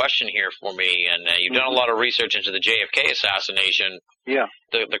piqued a question here for me, and you've done a lot of research into the JFK assassination. Yeah.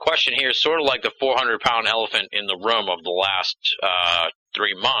 The question here is sort of like the 400-pound elephant in the room of the last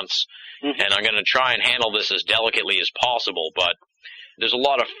 3 months, and I'm going to try and handle this as delicately as possible, but there's a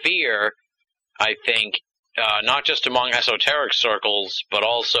lot of fear, I think, not just among esoteric circles, but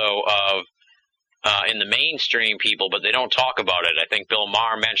also of in the mainstream people, but they don't talk about it. I think Bill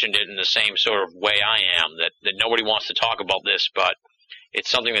Maher mentioned it in the same sort of way I am, that nobody wants to talk about this, but it's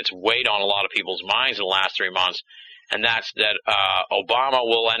something that's weighed on a lot of people's minds in the last 3 months, and that's that Obama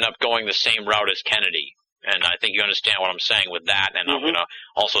will end up going the same route as Kennedy. And I think you understand what I'm saying with that, and I'm going to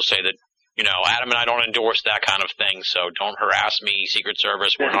also say that, Adam and I don't endorse that kind of thing, so don't harass me, Secret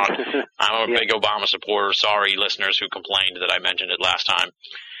Service. We're not. I'm a big Obama supporter. Sorry, listeners who complained that I mentioned it last time.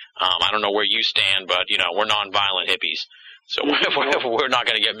 I don't know where you stand, but, we're nonviolent hippies, so we're not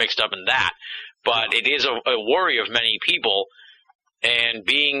going to get mixed up in that. But it is a worry of many people, and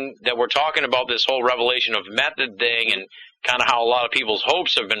being that we're talking about this whole revelation of method thing and kind of how a lot of people's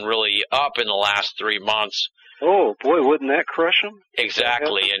hopes have been really up in the last 3 months. Oh, boy, wouldn't that crush them?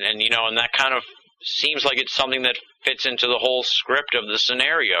 Exactly, and and that kind of seems like it's something that fits into the whole script of the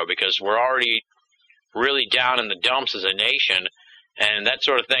scenario, because we're already really down in the dumps as a nation, and that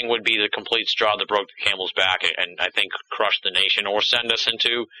sort of thing would be the complete straw that broke the camel's back, and I think crush the nation or send us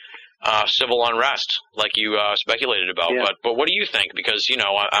into civil unrest, like you speculated about. Yeah. But what do you think? Because,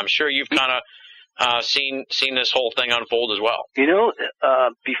 I'm sure you've kind of seen this whole thing unfold as well.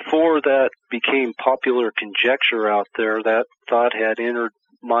 Before that became popular conjecture out there, that thought had entered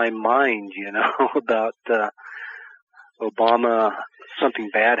my mind, about Obama, something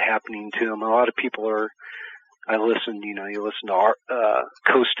bad happening to him. A lot of people you listen to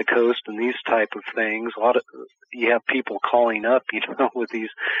Coast to Coast and these type of things. You have people calling up, with these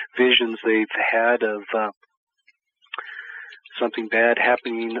visions they've had of something bad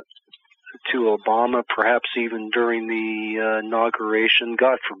happening to Obama, perhaps even during the inauguration.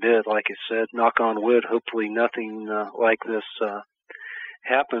 God forbid, like I said, knock on wood, hopefully nothing like this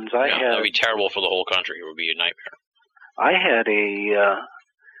happens. That would be terrible for the whole country. It would be a nightmare. I had a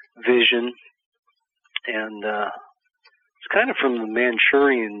vision, and it's kind of from the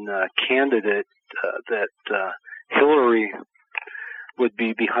Manchurian candidate that Hillary would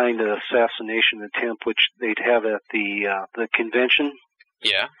be behind an assassination attempt, which they'd have at the convention.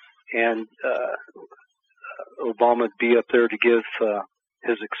 Yeah. And Obama would be up there to give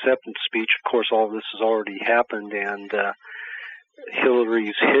his acceptance speech. Of course, all this has already happened, and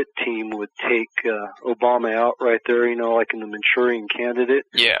Hillary's hit team would take Obama out right there, like in the Manchurian Candidate.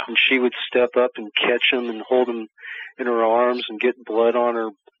 Yeah. And she would step up and catch him and hold him in her arms and get blood on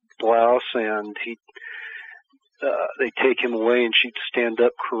her blouse, and they'd take him away, and she'd stand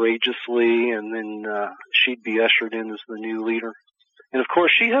up courageously, and then she'd be ushered in as the new leader. And of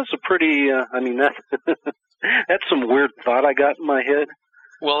course, she has a pretty, that's some weird thought I got in my head.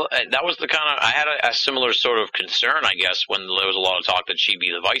 Well, that was the kind of, I had a similar sort of concern, I guess, when there was a lot of talk that she'd be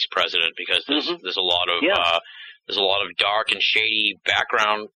the vice president, because there's a lot of dark and shady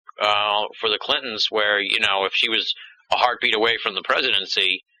background for the Clintons, where, you know, if she was a heartbeat away from the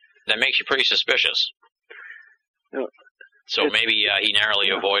presidency, that makes you pretty suspicious. So maybe he narrowly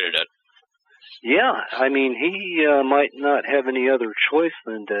avoided it. Yeah, I mean, he might not have any other choice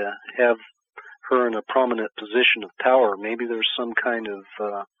than to have her in a prominent position of power. Maybe there's some kind of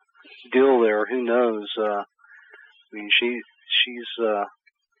deal there. Who knows? I mean, she's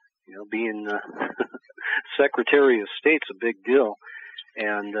you know, being Secretary of State's a big deal,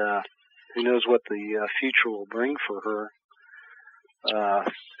 and who knows what the future will bring for her.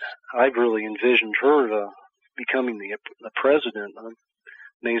 I've really envisioned her becoming the president. I'm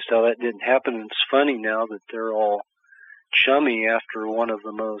amazed how that didn't happen. And it's funny now that they're all chummy after one of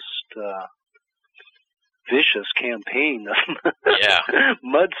the most vicious campaign of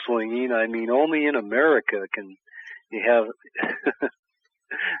mudslinging. I mean, only in America can you have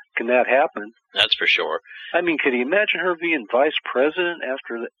can that happen. That's for sure. I mean, could you imagine her being vice president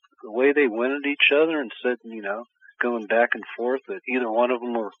after the way they went at each other and said, you know, going back and forth, that either one of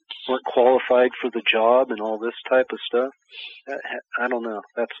them weren't qualified for the job and all this type of stuff? I don't know.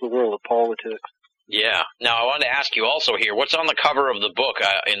 That's the world of politics. Yeah. Now, I wanted to ask you also here, what's on the cover of the book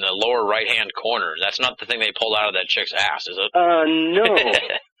in the lower right-hand corner? That's not the thing they pulled out of that chick's ass, is it? No.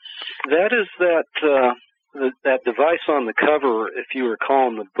 That is that device on the cover. If you recall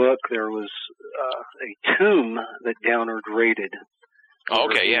in the book, there was a tomb that Downard raided.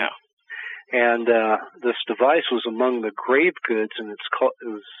 Okay, yeah. And this device was among the grave goods, and it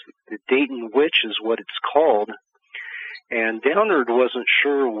was the Dayton Witch is what it's called. And Downard wasn't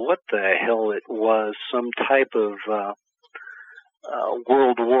sure what the hell it was, some type of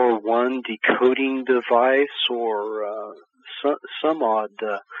World War I decoding device or some odd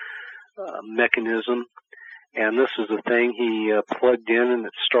mechanism. And this is the thing he plugged in, and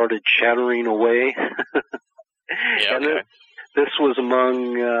it started chattering away. Yeah, and okay. This was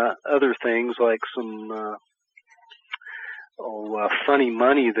among other things like some funny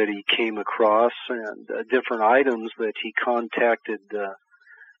money that he came across, and different items that he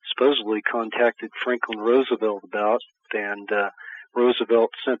supposedly contacted Franklin Roosevelt about, and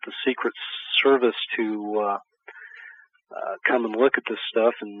Roosevelt sent the Secret Service to come and look at this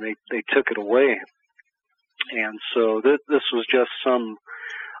stuff, and they took it away. And so this was just some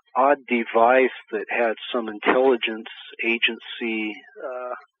odd device that had some intelligence agency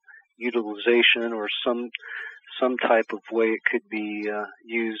utilization, or some type of way it could be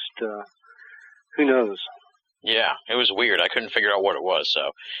used. Who knows? Yeah, it was weird. I couldn't figure out what it was.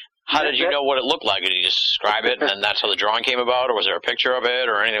 So, how did you know what it looked like? Did you just describe it, and then that's how the drawing came about, or was there a picture of it,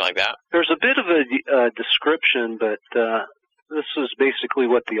 or anything like that? There's a bit of a description, but this is basically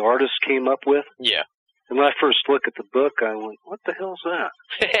what the artist came up with. Yeah. And when I first looked at the book, I went, what the hell's that?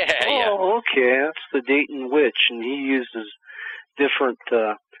 Yeah. Oh, okay, that's the Dayton Witch. And he uses different,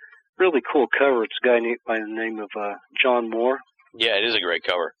 really cool cover. It's a guy by the name of John Moore. Yeah, it is a great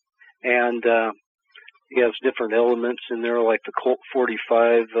cover. And he has different elements in there, like the Colt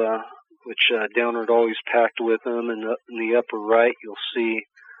 45, which Downard always packed with him. And in the upper right, you'll see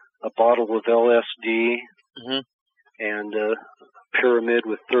a bottle of LSD and a pyramid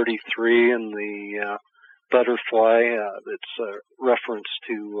with 33, and the butterfly that's a reference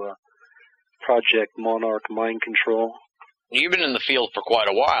to Project Monarch Mind Control. You've been in the field for quite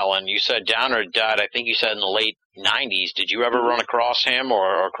a while, and you said Downard died, I think you said in the late 90s. Did you ever run across him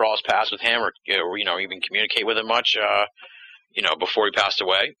or cross paths with him, or you know, even communicate with him much, before he passed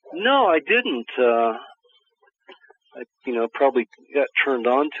away? No, I didn't. I probably got turned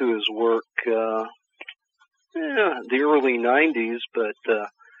on to his work the early 90s, but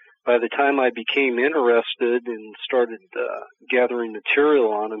by the time I became interested and started gathering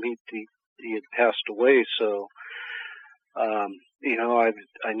material on him, he had passed away. So, I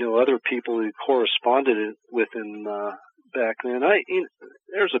know other people who corresponded with him back then.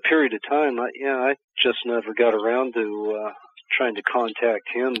 There's a period of time, I just never got around to trying to contact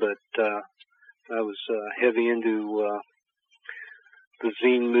him, but I was heavy into the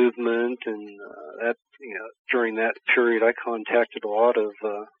zine movement, and that during that period I contacted a lot of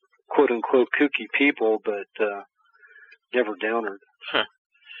quote unquote kooky people, but never Downard. Huh.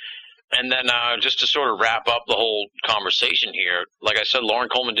 And then just to sort of wrap up the whole conversation here, like I said, Loren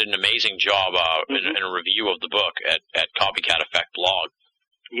Coleman did an amazing job in a review of the book at Copycat Effect blog.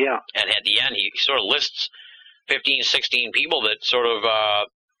 Yeah. And at the end, he sort of lists 15, 16 people that sort of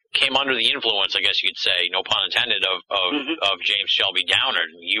came under the influence, I guess you'd say, no pun intended, of James Shelby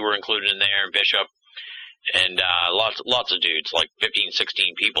Downard. You were included in there, and Bishop. and lots of dudes, like 15,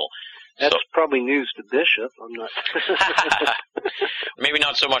 16 people. That's probably news to Bishop. I'm not. Maybe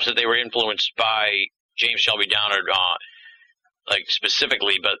not so much that they were influenced by James Shelby Downard, like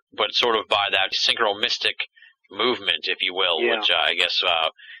specifically, but sort of by that synchro mystic movement, if you will, which I guess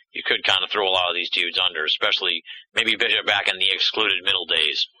you could kind of throw a lot of these dudes under, especially maybe Bishop back in the Excluded Middle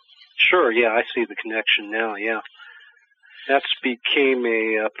days. Sure, yeah, I see the connection now, yeah. That's became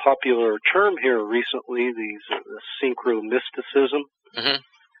a popular term here recently, synchro mysticism. Mm-hmm.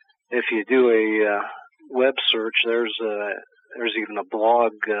 If you do a web search, there's even a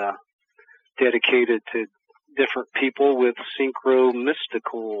blog dedicated to different people with synchro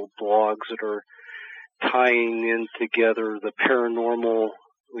mystical blogs that are tying in together the paranormal,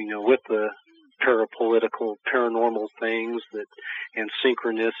 with the parapolitical, paranormal things and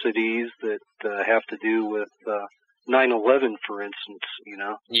synchronicities that have to do with 9/11, for instance.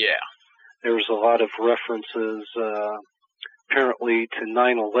 Yeah. There's a lot of references apparently to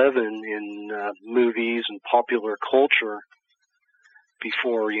 9/11 in movies and popular culture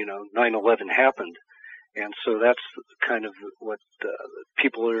before 9/11 happened. And so that's kind of what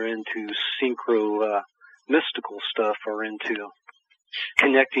people who are into synchro mystical stuff are into,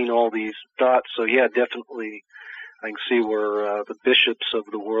 connecting all these dots. So yeah, definitely I can see where the bishops of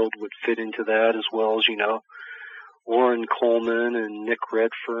the world would fit into that, as well as, Warren Coleman and Nick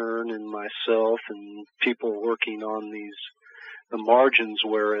Redfern and myself and people working on the margins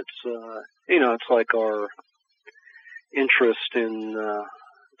where it's, it's like our interest in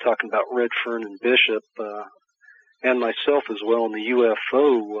talking about Redfern and Bishop, and myself as well in the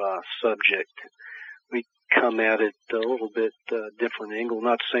UFO subject. We come at it a little bit different angle.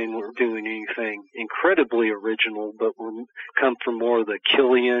 Not saying we're doing anything incredibly original, but we come from more of the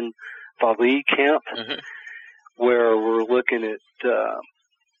Killian Valley camp, mm-hmm. where we're looking at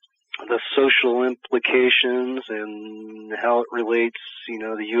the social implications and how it relates,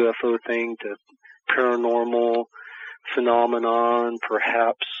 the UFO thing to paranormal phenomenon,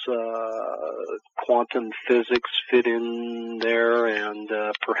 perhaps quantum physics fit in there, and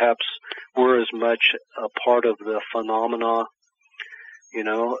perhaps we're as much a part of the phenomena,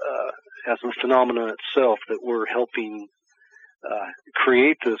 as the phenomena itself, that we're helping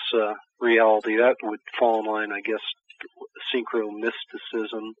create this reality. That would fall in line, I guess, synchro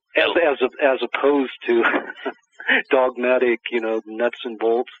mysticism, as opposed to dogmatic, nuts and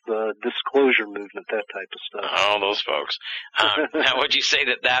bolts, the disclosure movement, that type of stuff. Oh, those folks. Now, would you say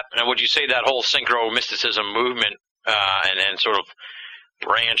that whole synchro mysticism movement and sort of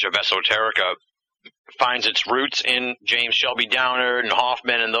branch of esoterica finds its roots in James Shelby Downard and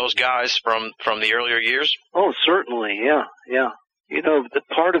Hoffman and those guys from the earlier years? Oh, certainly, yeah. The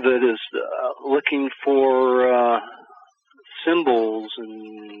part of it is looking for symbols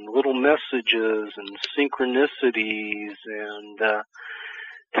and little messages and synchronicities and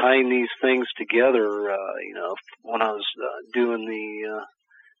tying these things together. When I was doing the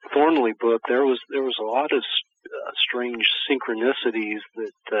Thornley book, there was a lot of strange synchronicities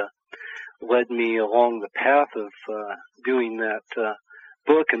that led me along the path of doing that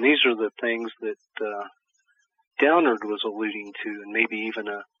book, and these are the things that Downard was alluding to, and maybe even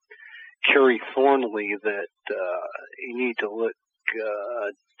a Kerry Thornley, that you need to look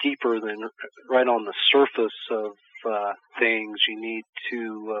deeper than right on the surface of things. You need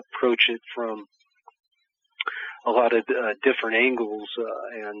to approach it from a lot of different angles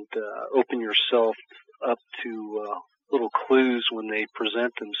and open yourself up to little clues when they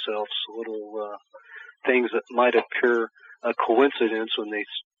present themselves, little things that might appear a coincidence when they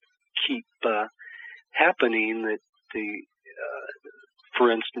keep happening, that for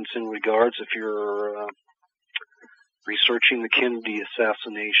instance, in regards, if you're researching the Kennedy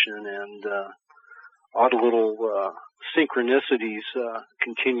assassination and odd little synchronicities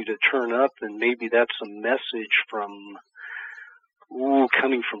continue to turn up, and maybe that's a message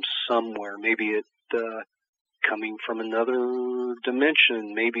coming from somewhere. Maybe it coming from another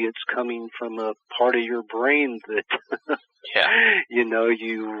dimension. Maybe it's coming from a part of your brain that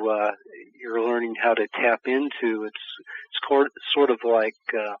you're learning how to tap into. It's sort of like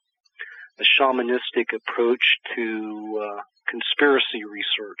a shamanistic approach to conspiracy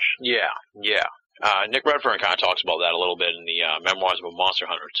research. Yeah. Nick Redfern kind of talks about that a little bit in the Memoirs of a Monster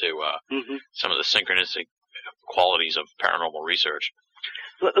Hunter too. Some of the synchronistic qualities of paranormal research.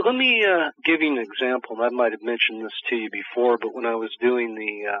 Let me give you an example. I might have mentioned this to you before, but when I was doing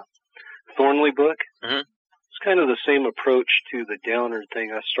the Thornley book, it's kind of the same approach to the Downard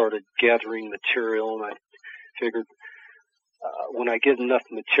thing. I started gathering material, and I figured when I get enough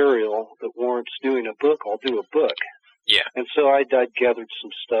material that warrants doing a book, I'll do a book. Yeah. And so I'd gathered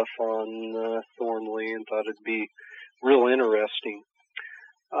some stuff on Thornley and thought it'd be real interesting.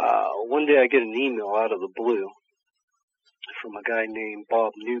 One day I get an email out of the blue from a guy named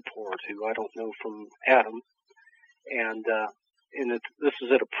Bob Newport, who I don't know from Adam. And this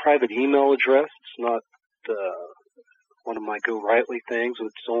is at a private email address. It's not one of my Go Rightly things.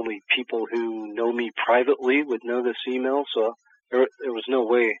 It's only people who know me privately would know this email. So there was no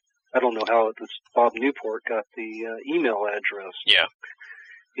way. I don't know how this Bob Newport got the email address. Yeah.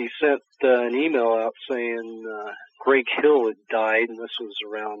 He sent an email out saying Greg Hill had died, and this was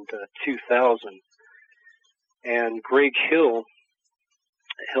around 2000. And Greg Hill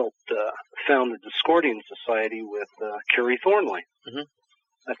helped found the Discordian Society with Kerry Thornley. Mm-hmm.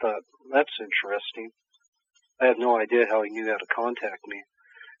 I thought, that's interesting. I had no idea how he knew how to contact me.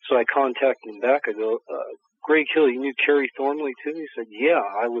 So I contacted him back. I go, Greg Hill, you knew Kerry Thornley too? He said, yeah,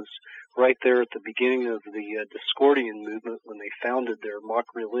 I was right there at the beginning of the Discordian movement when they founded their mock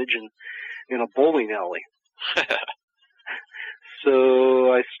religion in a bowling alley.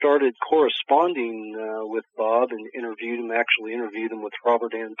 So I started corresponding with Bob and interviewed him with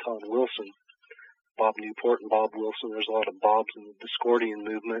Robert Anton Wilson, Bob Newport and Bob Wilson. There's a lot of Bobs in the Discordian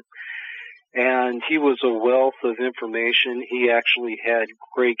movement. And he was a wealth of information. He actually had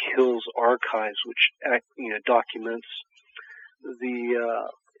Greg Hill's archives, which documents the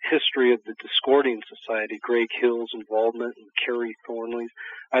history of the Discordian Society, Greg Hill's involvement and Kerry Thornley's.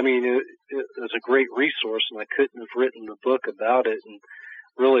 I mean, it was a great resource, and I couldn't have written the book about it. And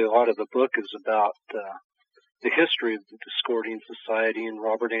really, a lot of the book is about the history of the Discordian Society and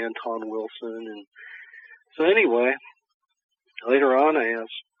Robert Anton Wilson. And so anyway, later on I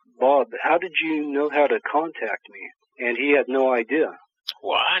asked Bob, how did you know how to contact me? And he had no idea.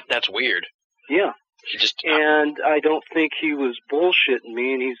 What? That's weird. Yeah. He just and I don't think he was bullshitting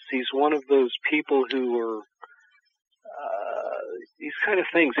me, and he's one of those people who are these kind of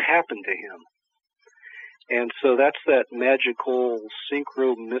things happen to him. And so that's that magical,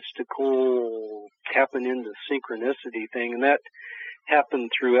 synchro-mystical, tapping into synchronicity thing, and that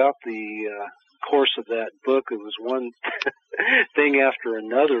happened throughout the course of that book. It was one thing after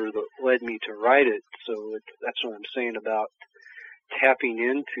another that led me to write it. So that's what I'm saying about tapping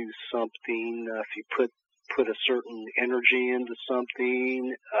into something. If you put a certain energy into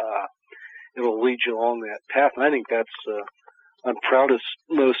something, it'll lead you along that path. And I think that's I'm proudest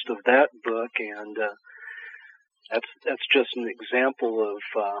most of that book, and that's just an example of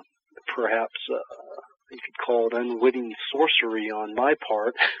perhaps you could call it unwitting sorcery on my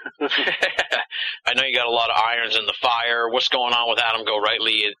part. I know you got a lot of irons in the fire. What's going on with Adam Go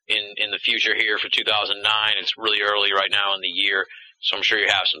Rightly in the future here for 2009? It's really early right now in the year, so I'm sure you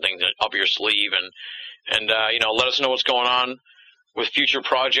have some things up your sleeve, and let us know what's going on with future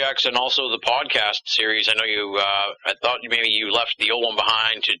projects and also the podcast series. I know I thought maybe you left the old one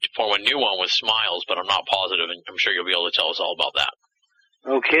behind to form a new one with Smiles, but I'm not positive, and I'm sure you'll be able to tell us all about that.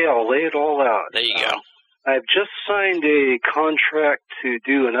 Okay, I'll lay it all out. There you go. I've just signed a contract to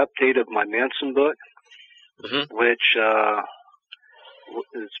do an update of my Manson book, which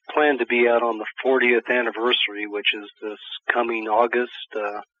is planned to be out on the 40th anniversary, which is this coming August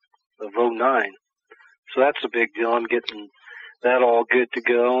of 2009. So that's a big deal. I'm getting that all good to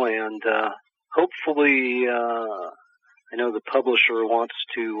go, and hopefully I know the publisher wants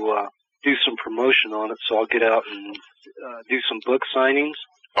to do some promotion on it, so I'll get out and do some book signings.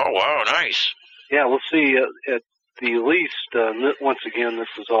 Oh, wow, nice. Yeah, we'll see. At the least, once again, this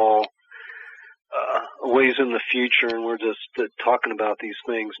is all a ways in the future, and we're just talking about these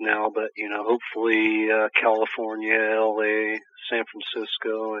things now. But hopefully, California, LA, San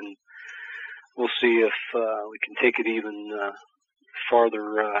Francisco, and we'll see if we can take it even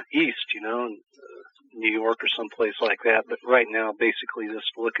farther east. New York or someplace like that. But right now, basically,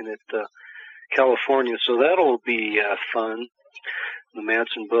 just looking at California. So that'll be fun. The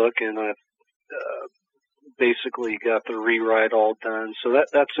Manson book, and I've basically got the rewrite all done. So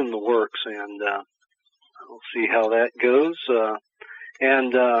that's in the works, and we'll see how that goes.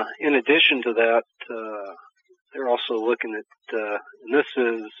 And in addition to that, they're also looking at, and this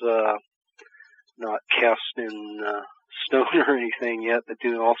is not cast in stone or anything yet, but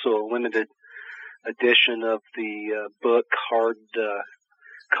doing also a limited edition of the book, hard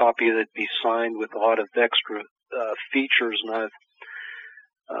copy that'd be signed with a lot of extra features, and I've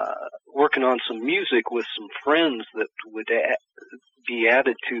working on some music with some friends that would be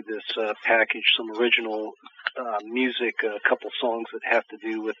added to this package, some original music, a couple songs that have to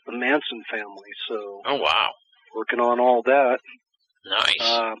do with the Manson family. So, oh wow, working on all that.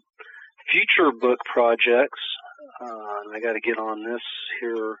 Nice. Future book projects. I got to get on this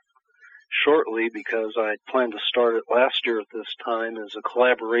here shortly, because I planned to start it last year at this time as a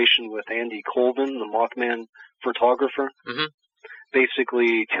collaboration with Andy Colvin, the Mothman photographer,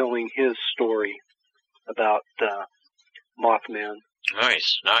 basically telling his story about Mothman.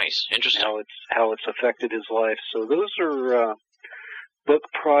 Nice, interesting. How it's affected his life. So those are book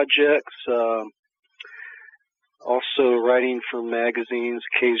projects. Also writing for magazines,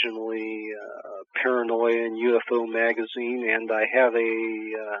 occasionally Paranoia and UFO magazine, and I have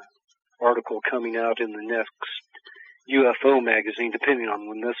a article coming out in the next UFO magazine, depending on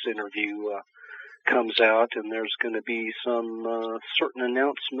when this interview comes out, and there's going to be some certain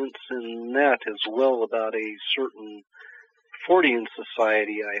announcements in that as well about a certain Fortean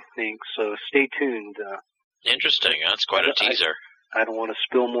Society, I think, so stay tuned. Interesting. That's quite a teaser. I don't want to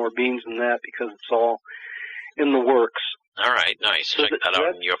spill more beans than that because it's all in the works. All right, nice. So check that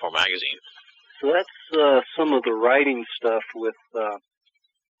out in UFO Magazine. So that's some of the writing stuff with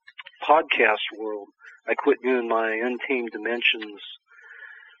podcast world. I quit doing my Untamed Dimensions.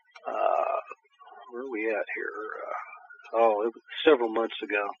 Where are we at here? It was several months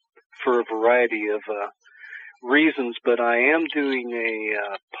ago for a variety of reasons, but I am doing a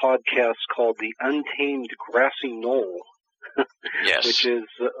podcast called The Untamed Grassy Knoll. Yes. Which is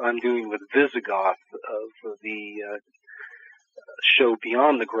I'm doing with Visigoth of the show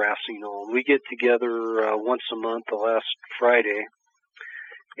Beyond the Grassy Knoll. We get together once a month, the last Friday,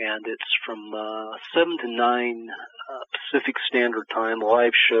 and it's from 7 to 9 Pacific Standard Time, a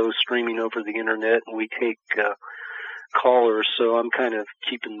live show streaming over the internet, and we take callers, so I'm kind of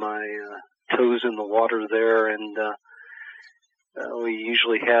keeping my toes in the water there, and we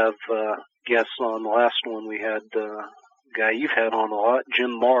usually have guests on. The last one we had guy you've had on a lot,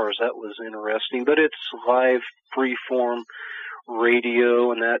 Jim Mars. That was interesting, but it's live, free-form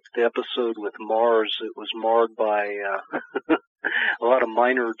radio, and that episode with Mars, it was marred by a lot of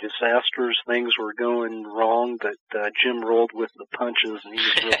minor disasters. Things were going wrong, but Jim rolled with the punches, and he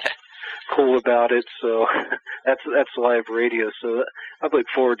was real cool about it, so that's live radio. So I look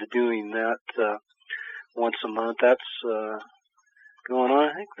forward to doing that once a month. That's going on.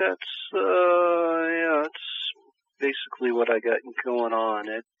 I think that's, it's basically what I got going on.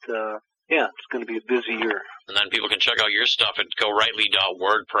 It's going to be a busy year. And then people can check out your stuff at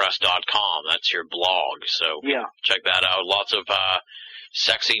gorightly.wordpress.com. That's your blog. So check that out. Lots of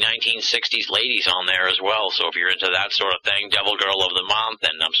sexy 1960s ladies on there as well. So if you're into that sort of thing, Devil Girl of the Month.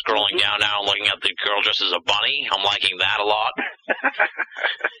 And I'm scrolling down now and looking at the girl dressed as a bunny. I'm liking that a lot.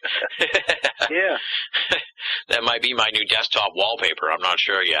 Yeah. That might be my new desktop wallpaper. I'm not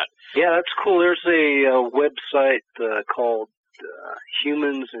sure yet. Yeah, that's cool. There's a website called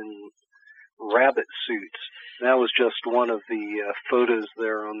Humans in Rabbit Suits. And that was just one of the photos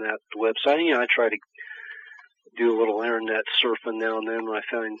there on that website. You know, I try to do a little internet surfing now and then when I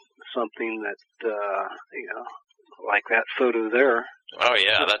find something that, like that photo there. Oh,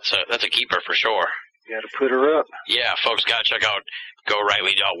 yeah, that's a keeper for sure. You got to put her up. Yeah, folks, got to check out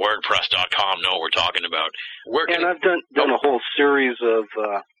gorightly.wordpress.com. Know what we're talking about. And I've done a whole series of,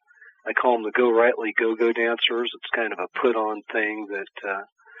 I call them the Go Rightly Go-Go Dancers. It's kind of a put-on thing that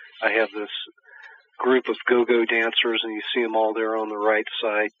I have this group of go-go dancers, and you see them all there on the right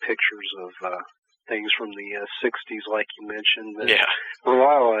side, pictures of things from the 60s, like you mentioned. Yeah. For a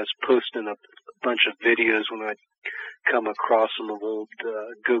while, I was posting a bunch of videos when I come across some of old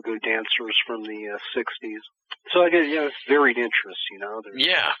go-go dancers from the 60s. So I get, it's varied interest,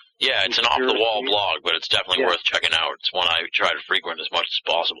 Yeah, it's an off-the-wall blog, but it's definitely worth checking out. It's one I try to frequent as much as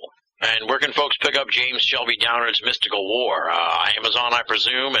possible. And where can folks pick up James Shelby Downard's Mystical War? Amazon, I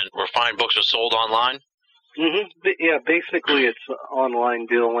presume, and where fine books are sold online? Yeah, basically it's an online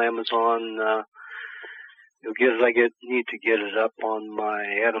deal, Amazon. Need to get it up on my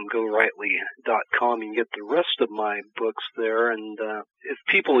AdamGoRightly.com. You can get the rest of my books there. And if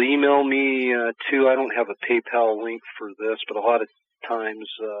people email me, too, I don't have a PayPal link for this, but a lot of times,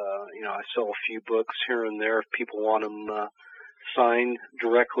 I sell a few books here and there. If people want them signed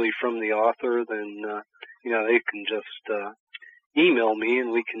directly from the author, then, they can just email me,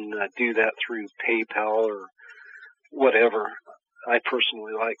 and we can do that through PayPal or whatever. I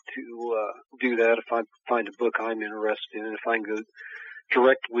personally like to do that if I find a book I'm interested in. If I can go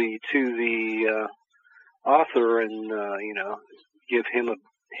directly to the author and give him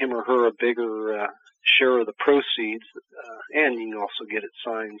or her a bigger share of the proceeds, and you can also get it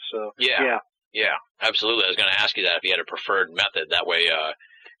signed. So yeah, absolutely. I was going to ask you that if you had a preferred method. That way,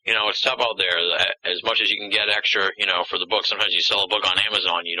 it's tough out there. As much as you can get extra, for the book, sometimes you sell a book on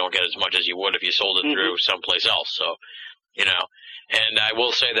Amazon, you don't get as much as you would if you sold it through someplace else. So, and I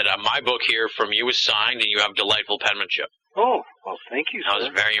will say that my book here from you is signed, and you have delightful penmanship. Oh, well, thank you, I sir.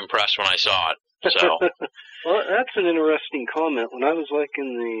 was very impressed when I saw it. So, Well, that's an interesting comment. When I was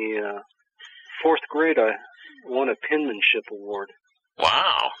in the 4th grade, I won a penmanship award.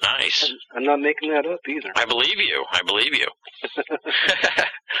 wow, nice. I'm not making that up either. I believe you.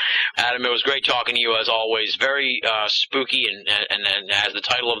 Adam, it was great talking to you as always. Very spooky and as the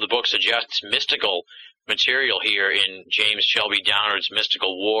title of the book suggests, mystical material here in James Shelby Downard's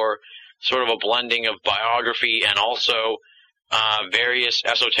Mystical War. Sort of a blending of biography and also various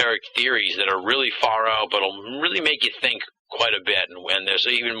esoteric theories that are really far out, but will really make you think quite a bit. And there's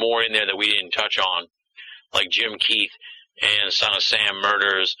even more in there that we didn't touch on, like Jim Keith and Son of Sam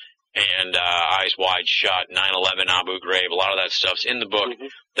murders and Eyes Wide Shut, 9/11, Abu Ghraib. A lot of that stuff's in the book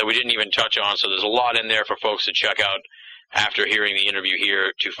that we didn't even touch on. So there's a lot in there for folks to check out after hearing the interview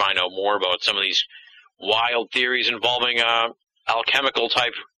here to find out more about some of these wild theories involving alchemical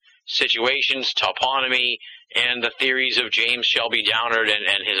type situations, toponymy, and the theories of James Shelby Downard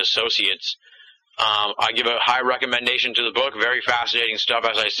and his associates. I give a high recommendation to the book. Very fascinating stuff,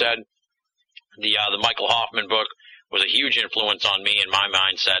 as I said. The Michael Hoffman book was a huge influence on me and my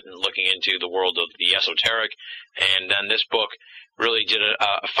mindset and looking into the world of the esoteric. And then this book really did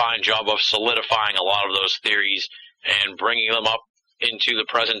a fine job of solidifying a lot of those theories and bringing them up into the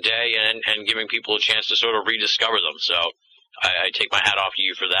present day and giving people a chance to sort of rediscover them. So I take my hat off to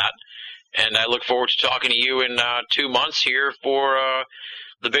you for that. And I look forward to talking to you in 2 months here for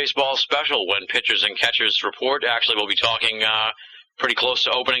the baseball special when pitchers and catchers report. Actually, we'll be talking pretty close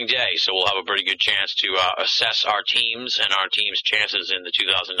to opening day, so we'll have a pretty good chance to assess our teams and our team's chances in the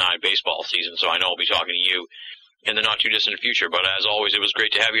 2009 baseball season. So I know I'll be talking to you in the not-too-distant future. But as always, it was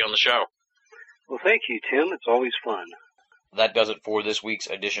great to have you on the show. Well, thank you, Tim. It's always fun. That does it for this week's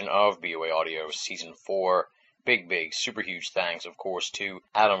edition of BOA Audio Season 4. Big, super huge thanks, of course, to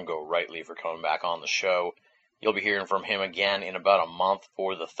Adam Go Rightly for coming back on the show. You'll be hearing from him again in about a month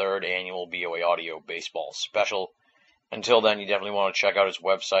for the 3rd annual BOA Audio Baseball Special. Until then, you definitely want to check out his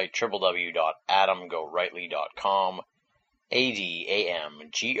website, www.adamgorightly.com,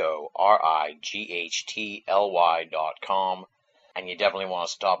 ADAMGORIGHTLY.com, and you definitely want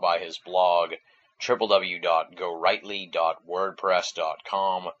to stop by his blog,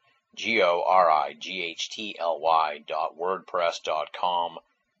 www.gorightly.wordpress.com, GORIGHTLY.wordpress.com.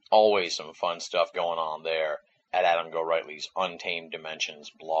 Always some fun stuff going on there at Adam Go Rightly's Untamed Dimensions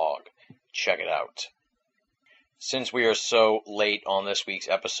blog. Check it out. Since we are so late on this week's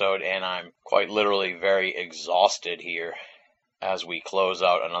episode, and I'm quite literally very exhausted here as we close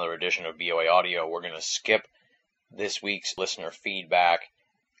out another edition of BOA Audio, we're going to skip this week's listener feedback,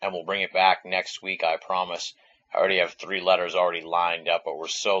 and we'll bring it back next week, I promise. I already have 3 letters already lined up, but we're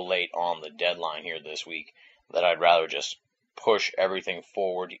so late on the deadline here this week that I'd rather just push everything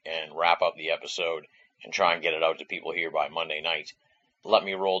forward and wrap up the episode and try and get it out to people here by Monday night. Let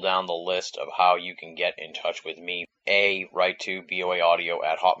me roll down the list of how you can get in touch with me. A, write to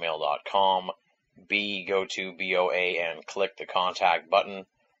boaaudio@hotmail.com. B, go to BOA and click the contact button.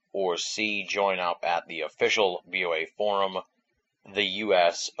 Or C, join up at the official BOA forum,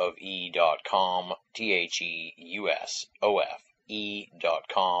 theusofe.com,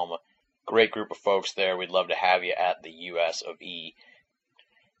 theusofe.com. Great group of folks there. We'd love to have you at the US of E.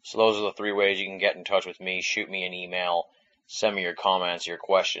 So those are the 3 ways you can get in touch with me. Shoot me an email. Send me your comments, your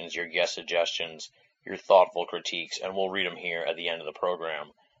questions, your guest suggestions, your thoughtful critiques, and we'll read them here at the end of the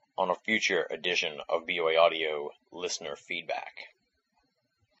program on a future edition of BOA Audio Listener Feedback.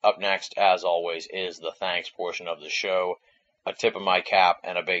 Up next, as always, is the thanks portion of the show. A tip of my cap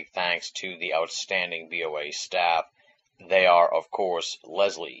and a big thanks to the outstanding BOA staff. They are, of course,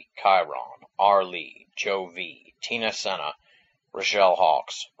 Leslie, Chiron, R. Lee, Joe V., Tina Senna, Rochelle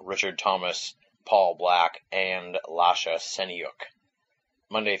Hawks, Richard Thomas, Paul Black, and Lasha Seniuk.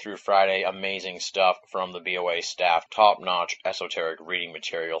 Monday through Friday, amazing stuff from the BOA staff, top-notch esoteric reading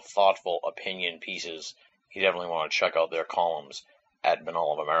material, thoughtful opinion pieces. You definitely want to check out their columns at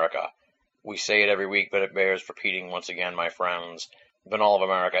Binnall of America. We say it every week, but it bears repeating once again, my friends. Binnall of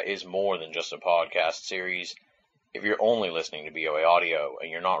America is more than just a podcast series. If you're only listening to BOA Audio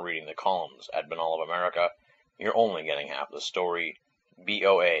and you're not reading the columns at Binnall of America, you're only getting half the story.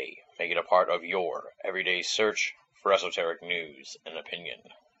 BOA, make it a part of your everyday search for esoteric news and opinion.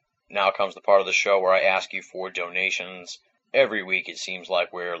 Now comes the part of the show where I ask you for donations. Every week it seems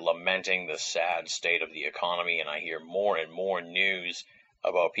like we're lamenting the sad state of the economy, and I hear more and more news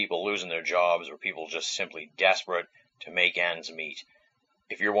about people losing their jobs or people just simply desperate to make ends meet.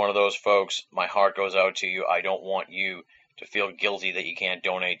 If you're one of those folks, my heart goes out to you. I don't want you to feel guilty that you can't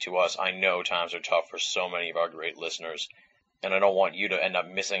donate to us. I know times are tough for so many of our great listeners. and I don't want you to end up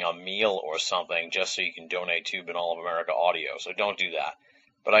missing a meal or something just so you can donate to Banal of America Audio, so don't do that.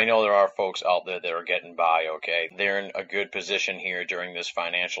 But I know there are folks out there that are getting by, okay? They're in a good position here during this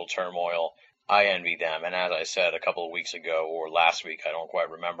financial turmoil. I envy them, and as I said a couple of weeks ago, or last week, I don't quite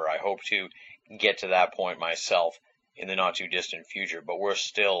remember, I hope to get to that point myself in the not-too-distant future, but we're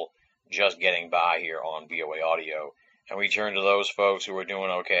still just getting by here on BOA Audio, and we turn to those folks who are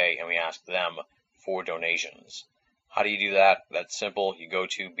doing okay, and we ask them for donations. How do you do that? That's simple. You go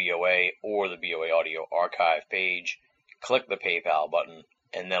to BOA or the BOA Audio archive page, click the PayPal button,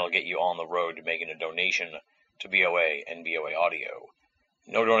 and that'll get you on the road to making a donation to BOA and BOA Audio.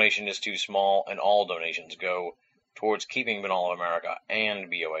 No donation is too small, and all donations go towards keeping Banal of America and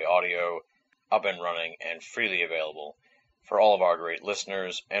BOA Audio up and running and freely available for all of our great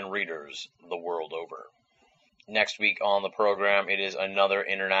listeners and readers the world over. Next week on the program, it is another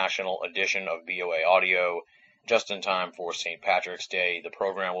international edition of BOA Audio, just in time for St. Patrick's Day. The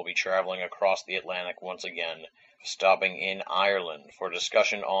program will be traveling across the Atlantic once again, stopping in Ireland for a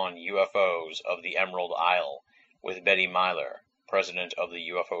discussion on UFOs of the Emerald Isle with Betty Myler, president of the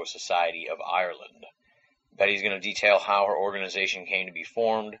UFO Society of Ireland. Betty's going to detail how her organization came to be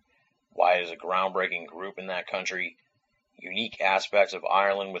formed, why it is a groundbreaking group in that country, unique aspects of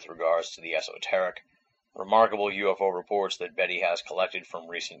Ireland with regards to the esoteric, remarkable UFO reports that Betty has collected from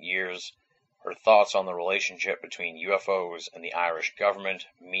recent years, her thoughts on the relationship between UFOs and the Irish government,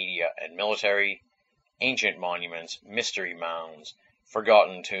 media, and military, ancient monuments, mystery mounds,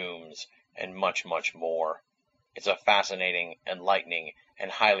 forgotten tombs, and much, much more. It's a fascinating, enlightening, and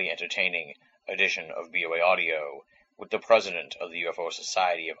highly entertaining edition of BOA Audio with the president of the UFO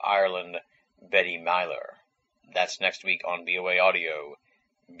Society of Ireland, Betty Myler. That's next week on BOA Audio.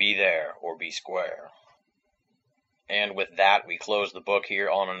 Be there or be square. And with that, we close the book here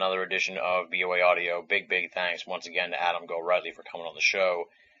on another edition of BOA Audio. Big thanks once again to Adam Gorightly for coming on the show.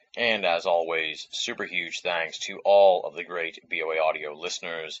 And as always, super huge thanks to all of the great BOA Audio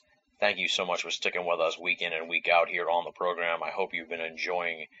listeners. Thank you so much for sticking with us week in and week out here on the program. I hope you've been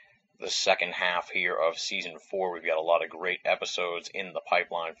enjoying the second half here of Season 4. We've got a lot of great episodes in the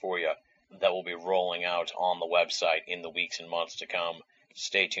pipeline for you that will be rolling out on the website in the weeks and months to come.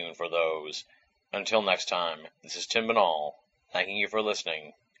 Stay tuned for those. Until next time, this is Tim Banal, thanking you for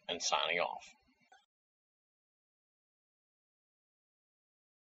listening and signing off.